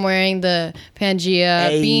like I'm wearing the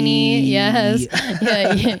Pangea beanie. Yes.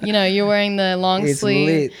 Yeah, you're wearing the long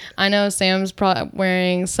sleeve. Lit. I know Sam's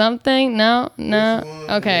wearing something. No.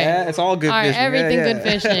 Okay. Yeah, it's all good all right, fishing. everything Yeah. good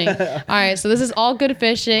fishing. All right, so this is all good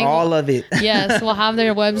fishing. All of it. Yes, we'll have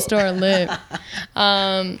their web store lit.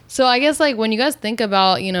 So I guess like when you guys think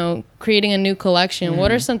about creating a new collection,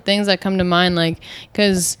 what are some things that come to mind? Like,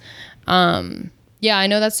 because I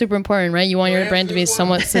know that's super important, right? You want your brand to be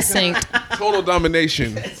somewhat succinct. Total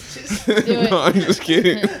domination. Do it. No, I'm just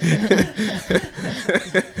kidding.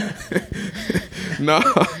 No,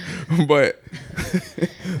 but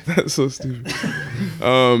that's so stupid.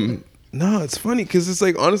 No, it's funny because it's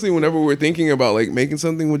like honestly, whenever we're thinking about like making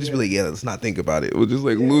something, we'll just be like, yeah, let's not think about it. We'll just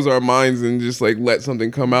like lose our minds and just like let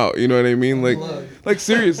something come out. You know what I mean? Like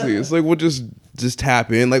seriously, it's like we'll just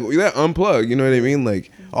tap in, like that unplug. You know what I mean?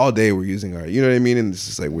 Like all day we're using art. You know what I mean? And it's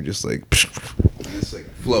just like we're just like, it's like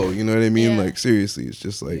flow. You know what I mean? Yeah. Like seriously, it's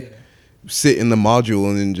just like sit in the module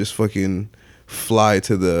and then just fucking fly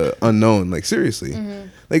to the unknown. Like seriously,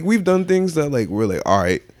 like we've done things that like we're like, all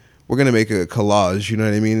right, we're gonna make a collage, you know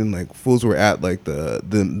what I mean? And like fools were at like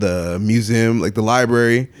the museum, like the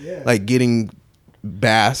library, like getting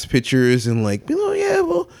Bass pictures and like,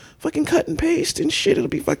 well, fucking cut and paste and shit, it'll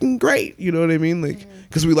be fucking great, you know what I mean? Like,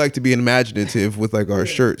 because we like to be imaginative with like our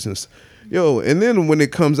shirts and and then when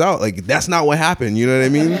it comes out, like that's not what happened, you know what I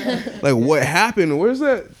mean? Like what happened? Where's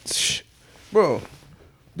that, bro?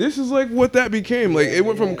 This is like what that became. Like it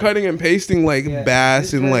went from cutting and pasting like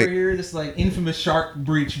Bass and like here, this like infamous shark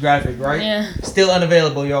breach graphic, right? Yeah. Still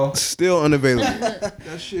unavailable, y'all. still unavailable.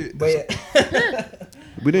 That shit. But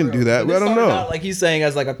We didn't do that. I don't know. Out, like he's saying,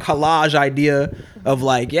 as like a collage idea of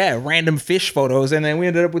like random fish photos, and then we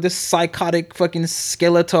ended up with this psychotic fucking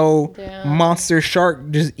skeletal monster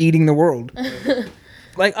shark just eating the world.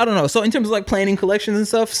 Like I don't know. So in terms of like planning collections and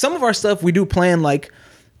stuff, some of our stuff we do plan like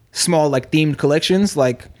small like themed collections.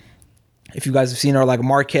 Like if you guys have seen our like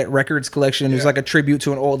Marquette Records collection, it's like a tribute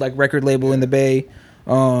to an old like record label in the Bay.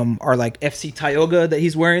 Our like FC Tioga that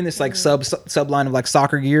he's wearing, this like sub line of like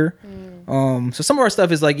soccer gear. So some of our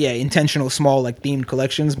stuff is like intentional small like themed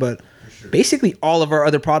collections, but basically all of our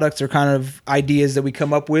other products are kind of ideas that we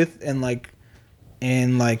come up with and I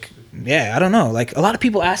don't know, like a lot of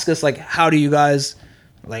people ask us like, how do you guys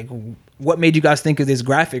like, what made you guys think of this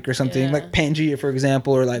graphic or something, like Pangea for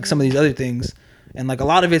example, or like some of these other things. And like a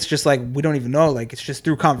lot of it's just like we don't even know, like it's just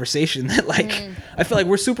through conversation that like I feel like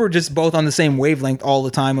we're super just both on the same wavelength all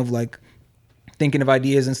the time of like thinking of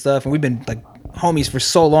ideas and stuff, and we've been like homies for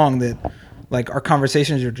so long that like our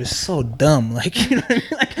conversations are just so dumb, like you know what I mean?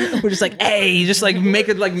 Like we're just like, hey, just like make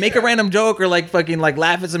a random joke or like fucking like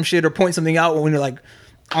laugh at some shit or point something out when you're like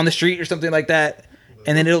on the street or something like that,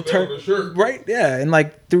 and then it'll turn right, and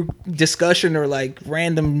like through discussion or like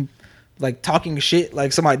random like talking shit,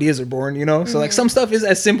 like some ideas are born, so like some stuff is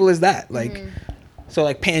as simple as that, like so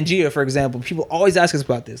like Pangea for example, people always ask us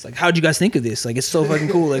about this, like how'd you guys think of this, like it's so fucking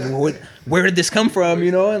cool, like where did this come from,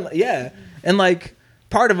 and and like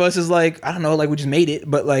part of us is like, I don't know, like we just made it,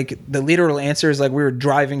 but like the literal answer is like we were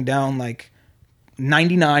driving down like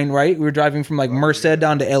 99, right? We were driving from like Merced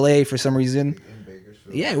down to LA for some reason.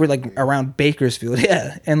 We're like around Bakersfield,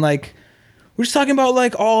 and like we're just talking about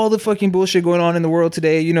like all the fucking bullshit going on in the world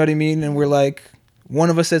today, you know what I mean? And we're like, one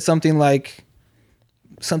of us said something like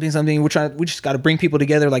something, we just got to bring people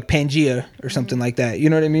together like Pangea or something like that, you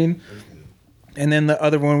know what I mean? And then the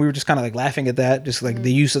other one, we were just kind of like laughing at that, just like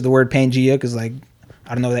the use of the word Pangea, because like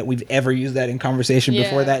I don't know that we've ever used that in conversation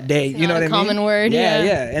before that day, you know what I mean? Common word,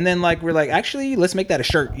 And then like we're like, actually let's make that a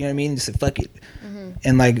shirt, you know what I mean? Just fuck it.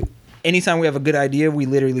 And like anytime we have a good idea, we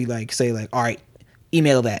literally like say like, all right,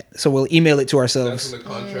 email that. So we'll email it to ourselves. That's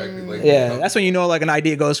when the contract, that's when like an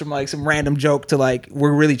idea goes from like some random joke to like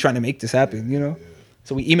we're really trying to make this happen,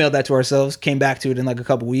 So we emailed that to ourselves, came back to it in like a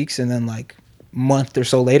couple weeks, and then like a month or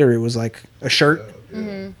so later, it was like a shirt,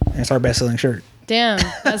 and it's our best selling shirt. Damn,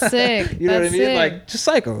 that's sick. You know That's what I mean? sick. Like just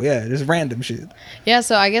psycho, yeah, just random shit. Yeah,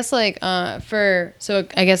 so I guess like I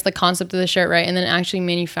guess the concept of the shirt, right, and then actually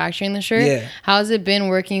manufacturing the shirt. Yeah. How has it been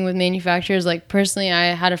working with manufacturers? Like personally, I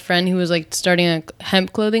had a friend who was like starting a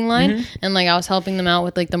hemp clothing line, and like I was helping them out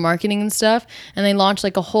with like the marketing and stuff, and they launched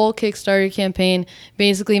like a whole Kickstarter campaign.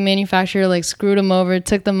 Basically, manufacturer like screwed them over,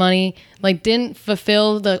 took the money, like didn't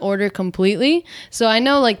fulfill the order completely. So I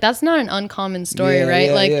know like that's not an uncommon story, Yeah, right?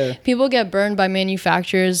 yeah, like yeah. people get burned by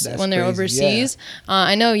manufacturers That's when they're crazy, overseas.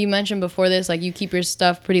 I know you mentioned before this, like you keep your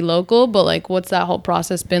stuff pretty local, but like what's that whole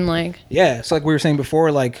process been like? Yeah, so like we were saying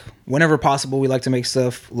before, like whenever possible, we like to make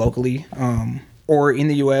stuff locally, or in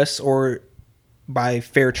the U.S. or by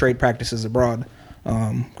fair trade practices abroad.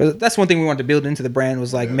 Because that's one thing we wanted to build into the brand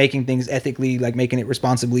was like making things ethically, like making it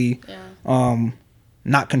responsibly,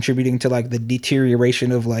 not contributing to like the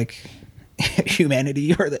deterioration of like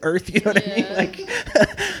humanity or the earth. You know what I mean? Like,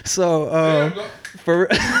 so for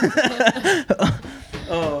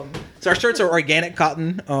so our shirts are organic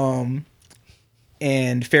cotton.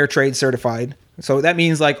 And fair trade certified. So that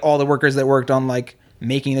means like all the workers that worked on like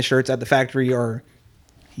making the shirts at the factory are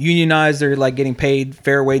unionized. They're like getting paid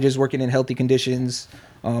fair wages, working in healthy conditions,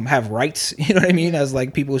 have rights, you know what I mean? As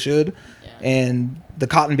like people should. Yeah. And the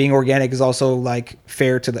cotton being organic is also like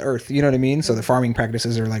fair to the earth, you know what I mean? So the farming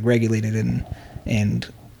practices are like regulated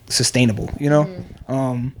and sustainable, you know?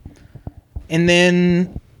 And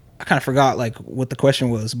then I kind of forgot like what the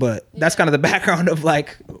question was, but that's kind of the background of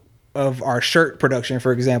like of our shirt production,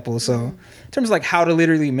 for example. So in terms of like how to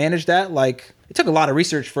literally manage that, like it took a lot of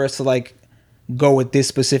research for us to like go with this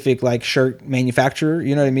specific like shirt manufacturer,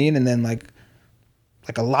 you know what I mean? And then like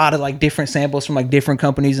a lot of like different samples from like different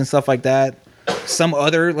companies and stuff like that. Some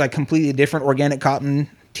other like completely different organic cotton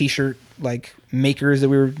t-shirt like makers that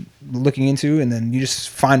we were looking into, and then you just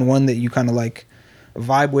find one that you kind of like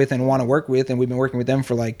vibe with and want to work with, and we've been working with them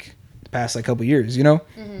for like the past like couple years, you know?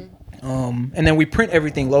 And then we print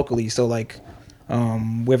everything locally. So like, we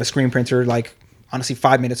have a screen printer, like honestly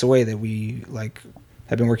 5 minutes away that we like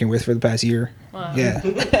have been working with for the past year. Wow. Yeah.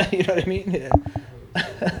 You know what I mean? Yeah.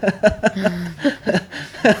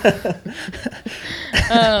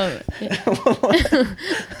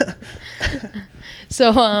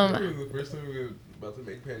 So The first time we were about to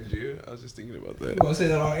make Pangea, I was just thinking about that. You want to say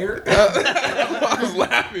that on air? I was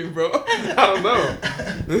laughing, bro. I don't know.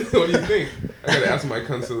 What do you think? I gotta ask my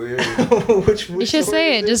consigliere. which you should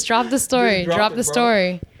say it. Just drop the story. Just Drop it, the bro.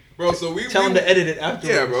 story. Bro, so we Tell him to edit it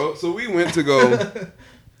afterwards. Yeah, bro. So we went to go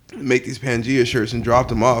make these Pangea shirts and dropped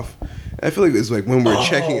them off. And I feel like it was like when we were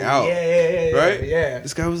checking out. Yeah, right? Yeah.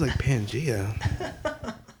 This guy was like, Pangea.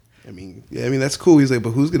 I mean, that's cool. He's like,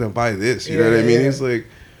 but who's gonna buy this? You know what I mean? Yeah. He's like,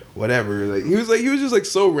 whatever. Like he was just like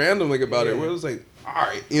so random like about it. Where it was like, all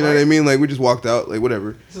right, you know what I mean? Like we just walked out, like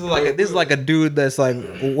whatever. This is like a dude that's like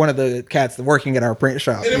one of the cats working at our print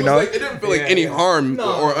shop. And it you was know, like it didn't feel like any harm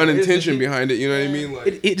or unintention behind it. You know what I mean?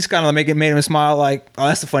 Like it just kind of made him smile. Like, oh,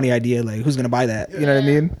 that's a funny idea. Like, who's gonna buy that? You know what I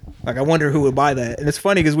mean? Like, I wonder who would buy that. And it's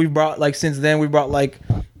funny because we brought like since then we brought like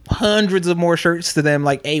hundreds of more shirts to them.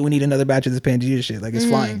 Like, hey, we need another batch of this Pangea shit. Like, it's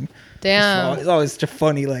flying. Damn. It's always just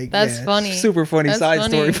funny. Like, That's funny. Super funny That's side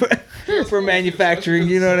funny. story for manufacturing.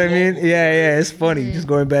 You know what I mean? Yeah, it's funny just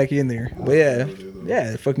going back in there. But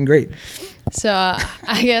yeah, fucking great. So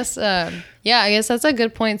I guess I guess that's a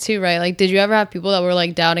good point too, right? Like, did you ever have people that were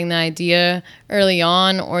like doubting the idea early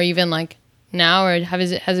on, or even like now, or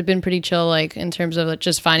has it been pretty chill, like in terms of like,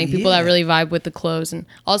 just finding people that really vibe with the clothes? And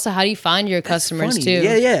also, how do you find your customers funny. too?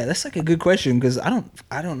 Yeah, that's like a good question because I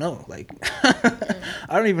don't know. Like,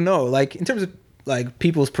 I don't even know. Like in terms of like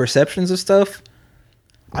people's perceptions of stuff.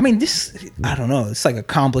 I mean, I don't know. It's like a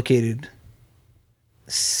complicated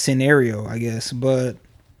scenario, I guess, but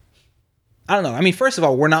I don't know. I mean, first of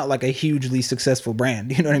all, we're not like a hugely successful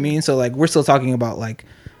brand. You know what I mean? So like, we're still talking about like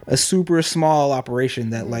a super small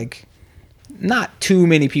operation that like not too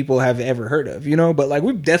many people have ever heard of, you know, but like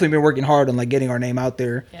we've definitely been working hard on like getting our name out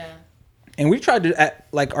there. Yeah. And we've tried to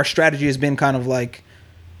like our strategy has been kind of like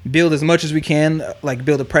build as much as we can, like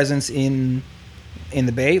build a presence in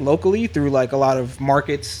the Bay locally through like a lot of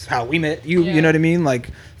markets, how we met you, you know what I mean? Like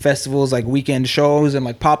festivals, like weekend shows and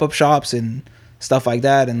like pop-up shops and stuff like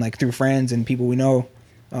that. And like through friends and people we know.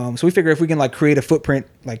 So we figure if we can like create a footprint,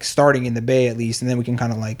 like starting in the Bay at least, and then we can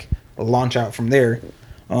kind of like launch out from there.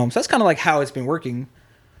 So that's kind of like how it's been working.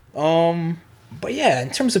 But yeah,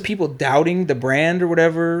 in terms of people doubting the brand or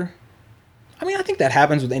whatever, I mean, I think that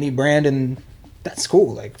happens with any brand in that's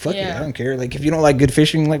cool. Like, fuck it, Yeah. I don't care. Like, if you don't like good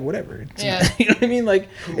fishing, like, whatever. It's Yeah. not, you know what I mean? Like,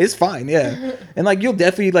 it's fine, yeah. And like, you'll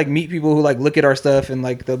definitely like meet people who like look at our stuff and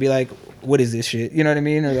like they'll be like, what is this shit? You know what I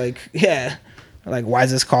mean? Or like, yeah, like, why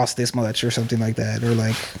does this cost this much or something like that? Or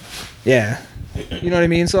like, yeah, you know what I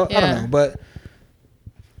mean? So I Yeah. don't know, but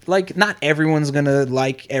like, not everyone's gonna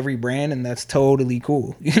like every brand, and that's totally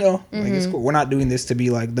cool. You know, like, it's cool. We're not doing this to be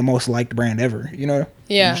like the most liked brand ever. You know,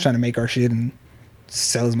 Yeah. We're just trying to make our shit and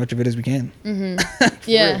sell as much of it as we can.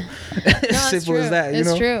 Yeah. As simple as that. You It's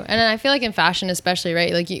know? true. And then I feel like in fashion, especially,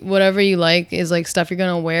 right? Like whatever you like is like stuff you're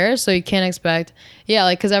gonna wear, so you can't expect,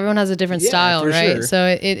 like, because everyone has a different Yeah, style, for right? sure.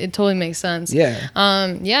 So it totally makes sense. Yeah.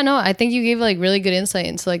 No, I think you gave like really good insight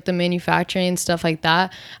into like the manufacturing and stuff like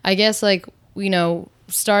that. I guess like,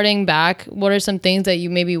 starting back, what are some things that you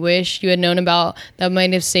maybe wish you had known about that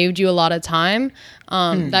might have saved you a lot of time,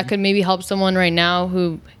 that could maybe help someone right now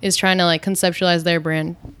who is trying to like conceptualize their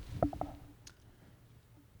brand?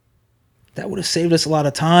 That would have saved us a lot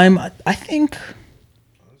of time. I think.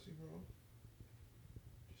 Honestly, bro,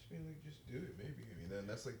 just being like, just do it, maybe. I mean,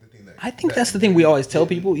 that's like the thing that. I think that's the thing we always tell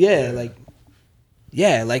people. Yeah, like.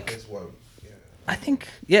 That's what. Yeah. I think,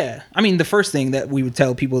 yeah. I mean, the first thing that we would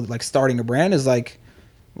tell people like starting a brand is like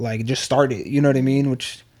just start it. You know what I mean?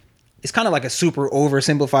 Which is kind of like a super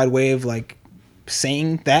oversimplified way of like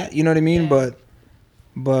saying that. You know what I mean? Yeah.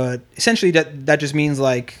 But essentially that just means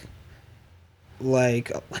like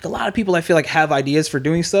a lot of people I feel like have ideas for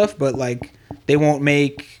doing stuff, but like they won't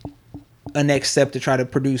make a next step to try to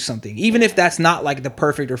produce something, even if that's not like the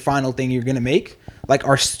perfect or final thing you're gonna make. Like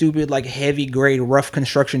our stupid like heavy grade rough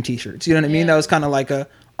construction t-shirts, you know what I mean? That was kind of like all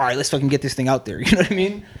right, let's fucking get this thing out there, you know what I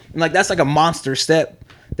mean? And like that's like a monster step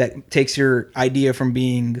that takes your idea from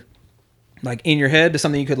being like in your head to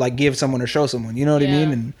something you could like give someone or show someone, you know what I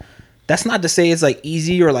mean? And that's not to say it's like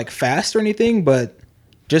easy or like fast or anything, but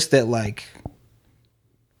just that like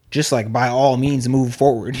by all means move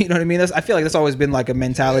forward. You know what I mean? I feel like that's always been like a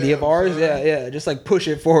mentality of ours. Yeah. Just like push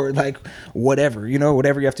it forward, like whatever you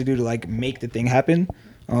have to do to like make the thing happen.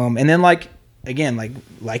 And then like, again,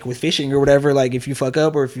 like with fishing or whatever, like if you fuck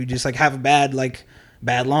up or if you just like have a bad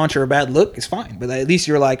launch or a bad look, it's fine. But at least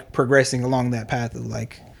you're like progressing along that path of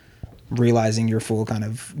like realizing your full kind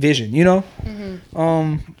of vision, you know?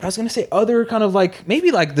 I was going to say other kind of like,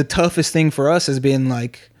 maybe like the toughest thing for us has been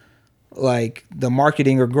like the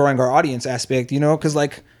marketing or growing our audience aspect, you know, because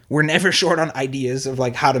like we're never short on ideas of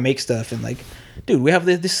like how to make stuff. And like, dude, we have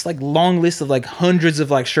this like long list of like hundreds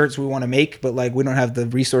of like shirts we want to make, but like we don't have the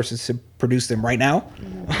resources to produce them right now.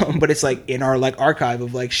 But it's like in our like archive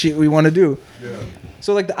of like shit we want to do.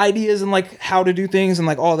 So like the ideas and like how to do things and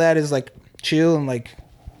like all that is like chill, and like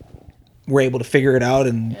we're able to figure it out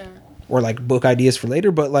and or like book ideas for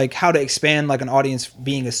later. But like how to expand like an audience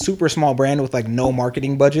being a super small brand with like no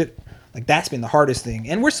marketing budget, like that's been the hardest thing,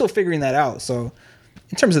 and we're still figuring that out. So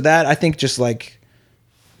in terms of that, I think just like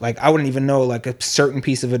I wouldn't even know like a certain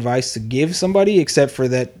piece of advice to give somebody, except for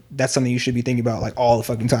that's something you should be thinking about like all the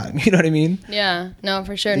fucking time. You know what I mean? Yeah, no,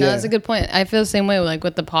 for sure. No, Yeah. that's a good point. I feel the same way like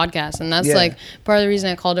with the podcast, and that's Yeah. like part of the reason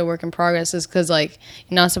I called it work in progress is because like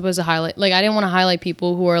you're not supposed to highlight, like I didn't want to highlight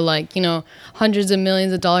people who are like, hundreds of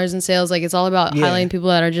millions of dollars in sales. Like it's all about Yeah. highlighting people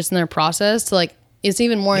that are just in their process to like, it's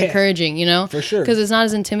even more Yeah. encouraging, For sure. Because it's not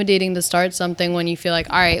as intimidating to start something when you feel like,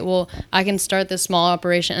 all right, well, I can start this small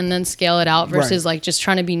operation and then scale it out versus Right. like just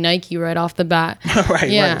trying to be Nike right off the bat.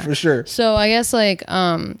 right, for sure. So I guess like,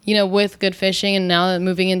 with Good Fishing and now that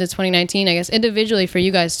moving into 2019, I guess individually for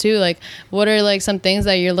you guys too, like what are like some things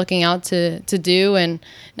that you're looking out to do? And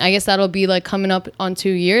I guess that'll be like coming up on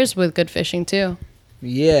 2 years with Good Fishing too.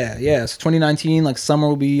 Yeah. So 2019, like summer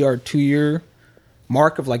will be our 2-year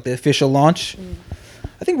mark of like the official launch.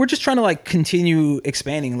 I think we're just trying to like continue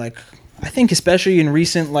expanding. Like I think especially in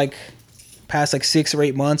recent like past like 6 or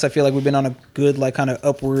 8 months, I feel like we've been on a good like kind of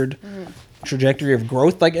upward trajectory of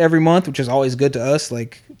growth like every month, which is always good to us,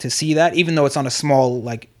 like to see that, even though it's on a small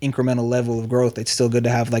like incremental level of growth, it's still good to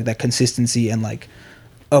have like that consistency and like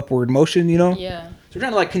upward motion, you know? Yeah. So we're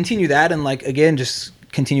trying to like continue that and like again just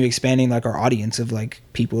continue expanding like our audience of like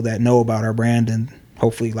people that know about our brand and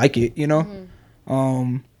hopefully like it, you know?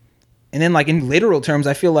 And then like in literal terms,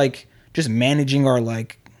 I feel like just managing our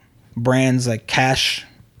like brand's like cash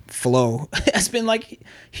flow has been like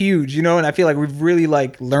huge, you know? And I feel like we've really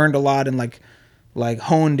like learned a lot and like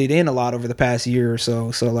honed it in a lot over the past year or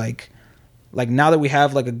so. So like now that we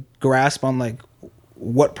have like a grasp on like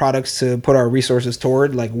what products to put our resources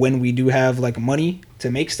toward, like when we do have like money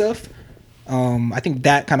to make stuff, I think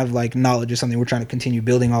that kind of like knowledge is something we're trying to continue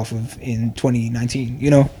building off of in 2019, you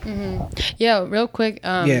know? Yeah, real quick,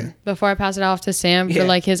 before I pass it off to Sam for Yeah.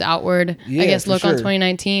 like his outward, I Yeah, guess, for look on sure.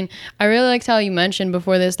 2019. I really liked how you mentioned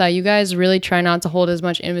before this that you guys really try not to hold as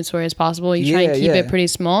much inventory as possible. You try and Yeah, keep yeah. it pretty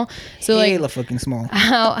small. So like, Hella fucking small.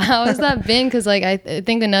 how has that been? Because like I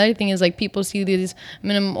think another thing is like people see these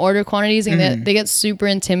minimum order quantities and they get super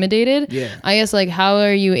intimidated. Yeah. I guess like how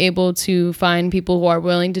are you able to find people who are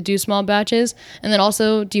willing to do small batches? And then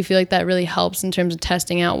also, do you feel like that really helps in terms of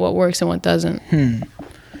testing out what works and what doesn't?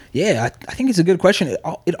 Yeah, I think it's a good question.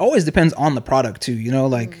 It always depends on the product too, you know,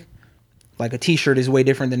 like a t-shirt is way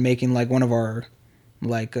different than making like one of our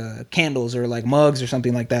like candles or like mugs or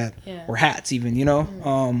something like that, or hats even, you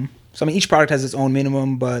know. So I mean each product has its own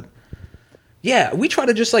minimum, but yeah, we try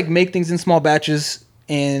to just like make things in small batches,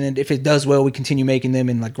 and if it does well we continue making them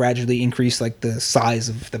and like gradually increase like the size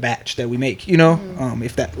of the batch that we make, you know.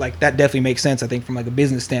 If that definitely makes sense, I think, from like a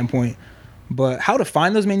business standpoint. But how to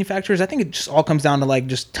find those manufacturers, I think it just all comes down to like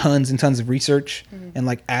just tons and tons of research and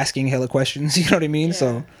like asking hella questions, you know what I mean?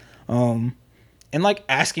 So and like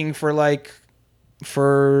asking for I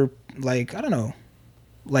don't know,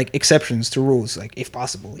 like exceptions to rules, like if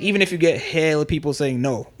possible, even if you get hella people saying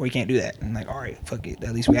no, we can't do that, and like, all right, fuck it,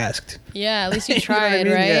 at least we asked. Yeah, at least you You know what I tried,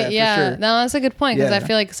 mean? right? Yeah, for sure. No, that's a good point, because I Yeah.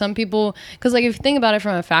 feel like some people, because like if you think about it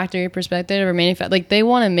from a factory perspective or like they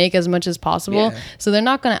want to make as much as possible, Yeah. so they're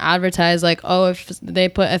not going to advertise like, oh, if they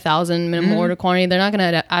put 1,000 minimum order quantity, they're not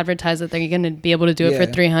going to advertise that they're going to be able to do it for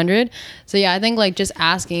Yeah. 300. So yeah, I think like just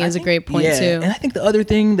asking is a great point too. And I think the other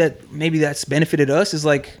thing that maybe that's benefited us is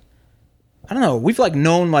like, I don't know, we've like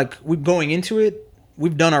known, like we're going into it,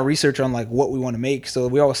 we've done our research on like what we want to make, so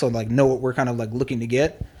we also like know what we're kind of like looking to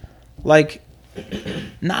get, like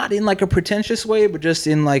not in like a pretentious way, but just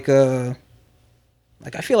in like a,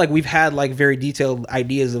 like I feel like we've had like very detailed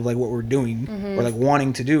ideas of like what we're doing or like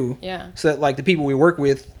wanting to do, so that like the people we work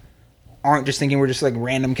with aren't just thinking we're just like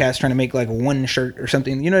random cats trying to make like one shirt or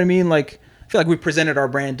something, you know what I mean? Like I feel like we presented our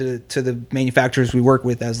brand to the manufacturers we work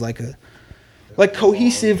with as like a like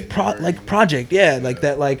cohesive project, like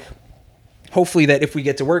that, like hopefully that if we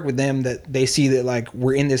get to work with them that they see that like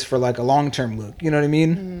we're in this for like a long-term look, you know what I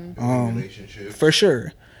mean? For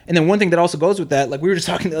sure. And then one thing that also goes with that, like we were just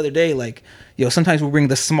talking the other day, like, yo, sometimes we bring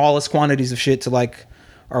the smallest quantities of shit to like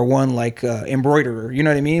our one like embroiderer, you know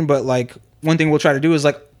what I mean? But like one thing we'll try to do is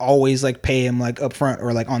like always like pay him like up front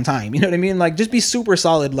or like on time, you know what I mean? Like just be super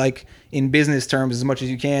solid like in business terms as much as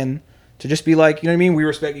you can, to just be like, you know what I mean? We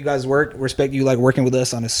respect you guys' work, respect you like working with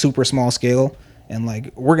us on a super small scale, and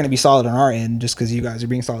like we're gonna be solid on our end just because you guys are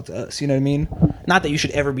being solid to us, you know what I mean? Not that you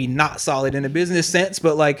should ever be not solid in a business sense,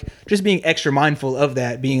 but like just being extra mindful of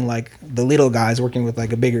that, being like the little guys working with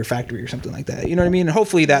like a bigger factory or something like that, you know what I mean? And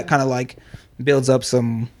hopefully that kind of like builds up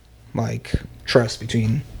some like trust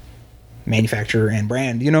between manufacturer and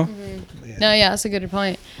brand, you know? No, yeah, that's a good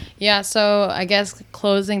point. Yeah, so I guess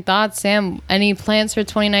closing thoughts, Sam, any plans for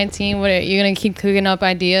 2019? What are you going to keep cooking up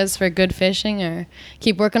ideas for good fishing, or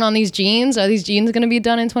keep working on these jeans? Are these jeans going to be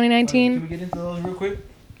done in 2019? Can we get into those real quick?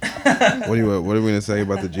 What are we gonna say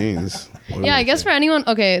about the jeans? Yeah, I guess for anyone,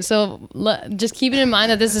 okay, so just keeping in mind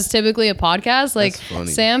that this is typically a podcast. Like, That's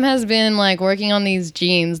funny. Sam has been like working on these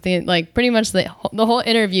jeans, like pretty much the whole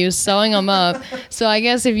interview, sewing them up. So I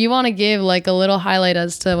guess if you want to give like a little highlight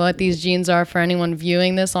as to what these jeans are for anyone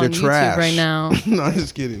viewing this on They're YouTube trash right now. No, I'm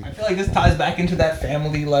just kidding. I feel like this ties back into that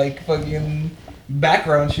family like fucking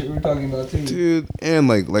background shit we were talking about too. Dude, and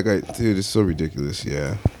dude, it's so ridiculous.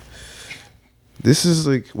 Yeah, this is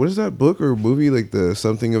like, what is that book or movie, like the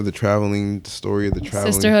something of the traveling story of the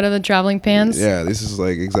traveling Sisterhood of the Traveling Pants. Yeah, this is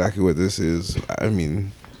like exactly what this is. I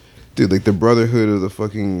mean, dude, like the brotherhood of the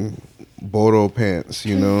fucking Boro pants,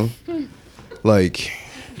 you know? Like,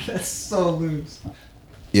 That's so loose.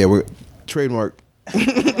 yeah, we're trademark.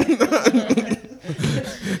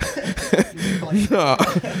 Nah,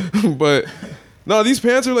 but no, these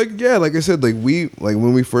pants are like, yeah, like I said, like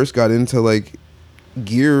when we first got into like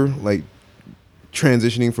gear, like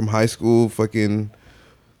transitioning from high school, fucking,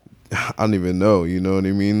 I don't even know, you know what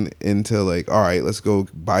I mean, into like, all right, let's go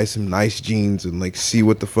buy some nice jeans and like see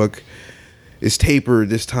what the fuck is tapered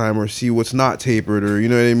this time, or see what's not tapered, or you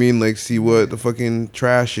know what I mean, like see what the fucking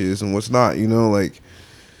trash is and what's not, you know, like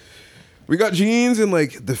we got jeans, and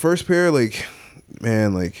like the first pair, like,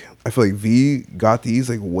 man, like I feel like V got these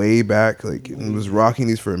like way back, like, and was rocking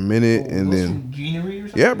these for a minute, and then Jeanery or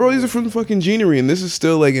something? yeah, bro, these are from fucking Jeanery, and this is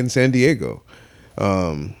still like in San Diego.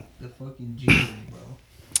 The fucking Jeanery, bro.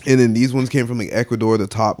 And then these ones came from like Ecuador, the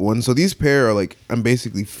top ones. So these pair are like, I'm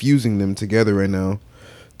basically fusing them together right now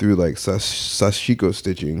through like sashiko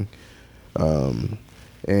stitching.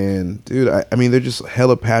 And dude, I mean, they're just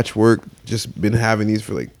hella patchwork. Just been having these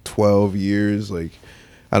for like 12 years. Like,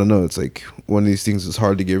 I don't know. It's like one of these things that's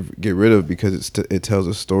hard to get rid of because it tells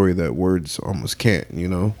a story that words almost can't, you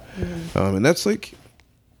know? And that's like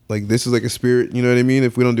this is like a spirit, you know what I mean?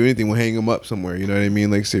 If we don't do anything, we'll hang them up somewhere, you know what I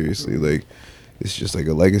mean? Like, seriously, like, it's just like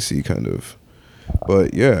a legacy kind of.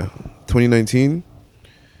 But yeah, 2019.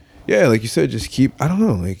 Yeah, like you said, just keep, I don't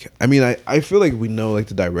know. Like, I mean, I feel like we know like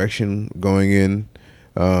the direction going in.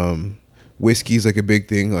 Whiskey's like a big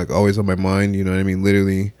thing, like always on my mind, you know what I mean?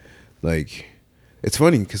 Literally, like, it's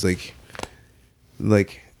funny because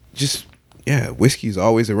like just, yeah, whiskey's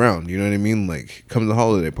always around, you know what I mean? Like, come to the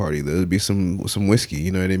holiday party, there'll be some whiskey,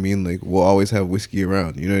 you know what I mean? Like, we'll always have whiskey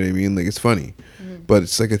around, you know what I mean? Like, it's funny, but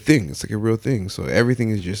it's like a thing, it's like a real thing. So everything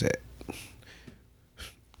is just,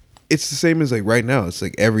 it's the same as like right now. It's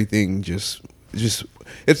like everything just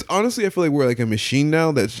it's honestly, I feel like we're like a machine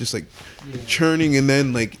now that's just like churning, and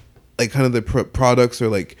then like kind of the products are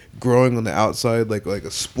like growing on the outside like a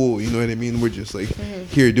spool, you know what I mean? We're just like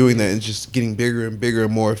here doing that, and it's just getting bigger and bigger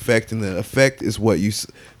and more effect, and the effect is what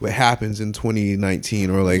happens in 2019,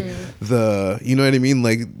 or like the, you know what I mean?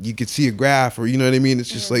 Like, you could see a graph, or you know what I mean? It's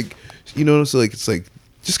just like, you know, so like it's like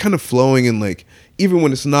just kind of flowing, and like even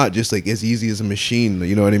when it's not just like as easy as a machine,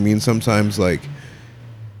 you know what I mean? Sometimes like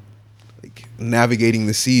navigating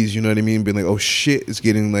the seas, you know what I mean? Being like, oh shit, it's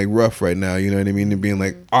getting like rough right now, you know what I mean? And being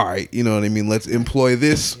like, all right, you know what I mean? Let's employ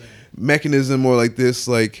this mechanism, or like this,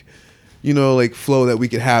 like, you know, like flow that we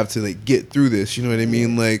could have to like get through this, you know what I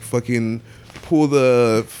mean? Like, fucking pull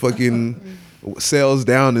the fucking sails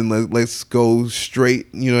down and let's go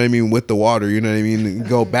straight, you know what I mean, with the water, you know what I mean? And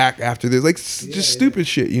go back after this, like just stupid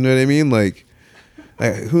shit, you know what I mean? Like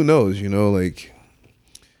who knows, you know, like,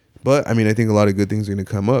 but I mean, I think a lot of good things are gonna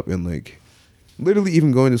come up, and like literally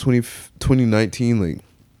even going to 2019,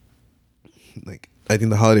 like I think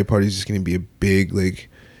the holiday party is just gonna be a big like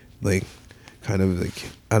kind of like,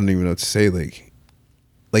 I don't even know what to say, like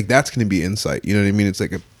that's gonna be insight, you know what I mean? It's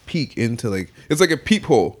like a peek into like, it's like a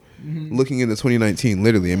peephole looking into 2019,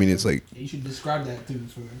 literally. I mean, it's like, you should describe that too.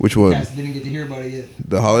 Which one? Didn't get to hear about it yet.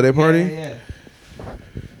 The holiday party? Yeah.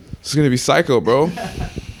 It's gonna be psycho, bro.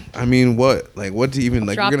 I mean, what? Like, what to even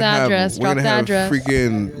like? Drop we're gonna the have, address. we're gonna Drop the have address.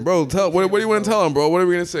 freaking bro. What do you want to tell them, bro? What are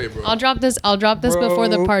we gonna say, bro? I'll drop this Bro. before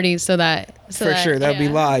the party so that For sure, that'll be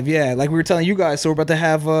live. Yeah, like we were telling you guys, so we're about to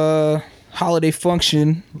have a holiday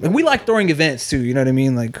function. Like, we like throwing events too, you know what I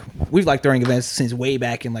mean? Like, we've liked throwing events since way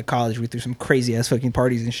back in like college. We threw some crazy ass fucking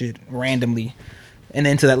parties and shit randomly, and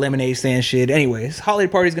then to that lemonade stand shit. Anyways,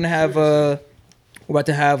 holiday party's gonna have we're about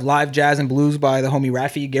to have live jazz and blues by the homie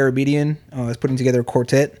Rafi Garabedian. Is putting together a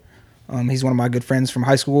quartet. He's one of my good friends from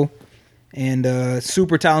high school, and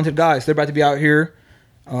super talented guys. They're about to be out here.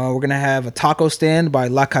 We're gonna have a taco stand by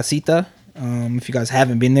La Casita. If you guys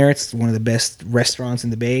haven't been there, it's one of the best restaurants in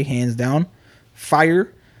the Bay, hands down.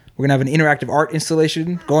 Fire. We're gonna have an interactive art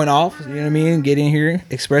installation going off. You know what I mean? Get in here,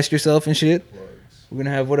 express yourself and shit. We're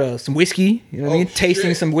gonna have what else? Some whiskey. You know what I mean?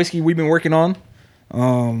 Tasting some whiskey we've been working on.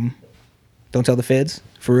 Don't tell the feds,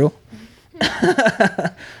 for real.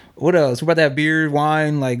 What else? We're about to have beer,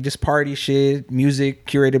 wine, like just party shit, music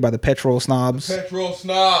curated by the Petrol Snobs. Petrol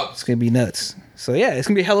Snobs. It's gonna be nuts. So yeah, it's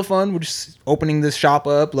gonna be hella fun. We're just opening this shop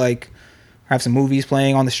up, like have some movies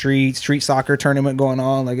playing on the street soccer tournament going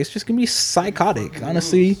on. Like, it's just gonna be psychotic.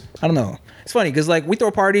 Honestly, I don't know. It's funny because like we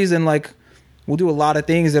throw parties and like we'll do a lot of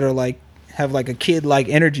things that are like have like a kid like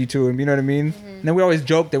energy to them. You know what I mean? And then we always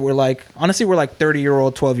joke that we're like, honestly, we're like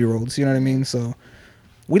 30-year-old, 12-year-olds. You know what I mean? So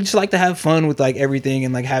we just like to have fun with like everything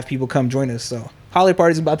and like have people come join us. So holiday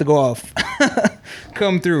party's about to go off.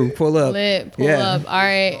 Come through, pull up. Pull up. All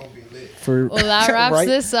right. Well, that wraps right?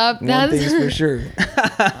 this up. One thing's for sure.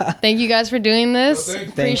 Thank you guys for doing this. Thank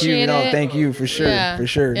you. Appreciate it. Thank you for sure. Yeah. For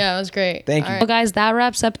sure. Yeah, it was great. Thank you. Well, guys, that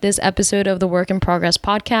wraps up this episode of the Work in Progress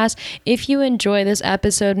podcast. If you enjoy this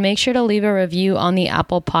episode, make sure to leave a review on the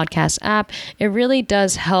Apple Podcast app. It really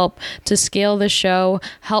does help to scale the show,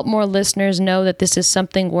 help more listeners know that this is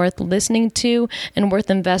something worth listening to and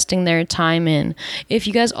worth investing their time in. If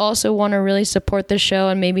you guys also want to really support the show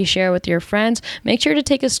and maybe share with your friends, make sure to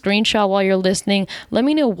take a screenshot while you're listening. Let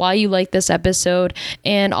me know why you like this episode,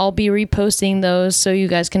 and I'll be reposting those so you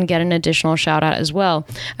guys can get an additional shout out as well.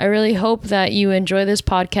 I really hope that you enjoy this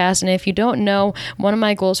podcast, and if you don't know, one of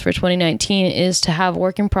my goals for 2019 is to have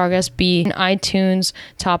Work in Progress be an iTunes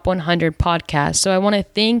Top 100 podcast. So I want to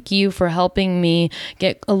thank you for helping me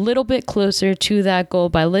get a little bit closer to that goal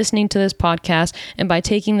by listening to this podcast and by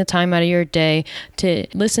taking the time out of your day to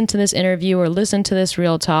listen to this interview or listen to this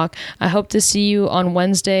Real Talk. I hope to see you on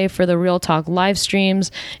Wednesday for the Real Talk live streams,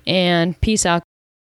 and peace out.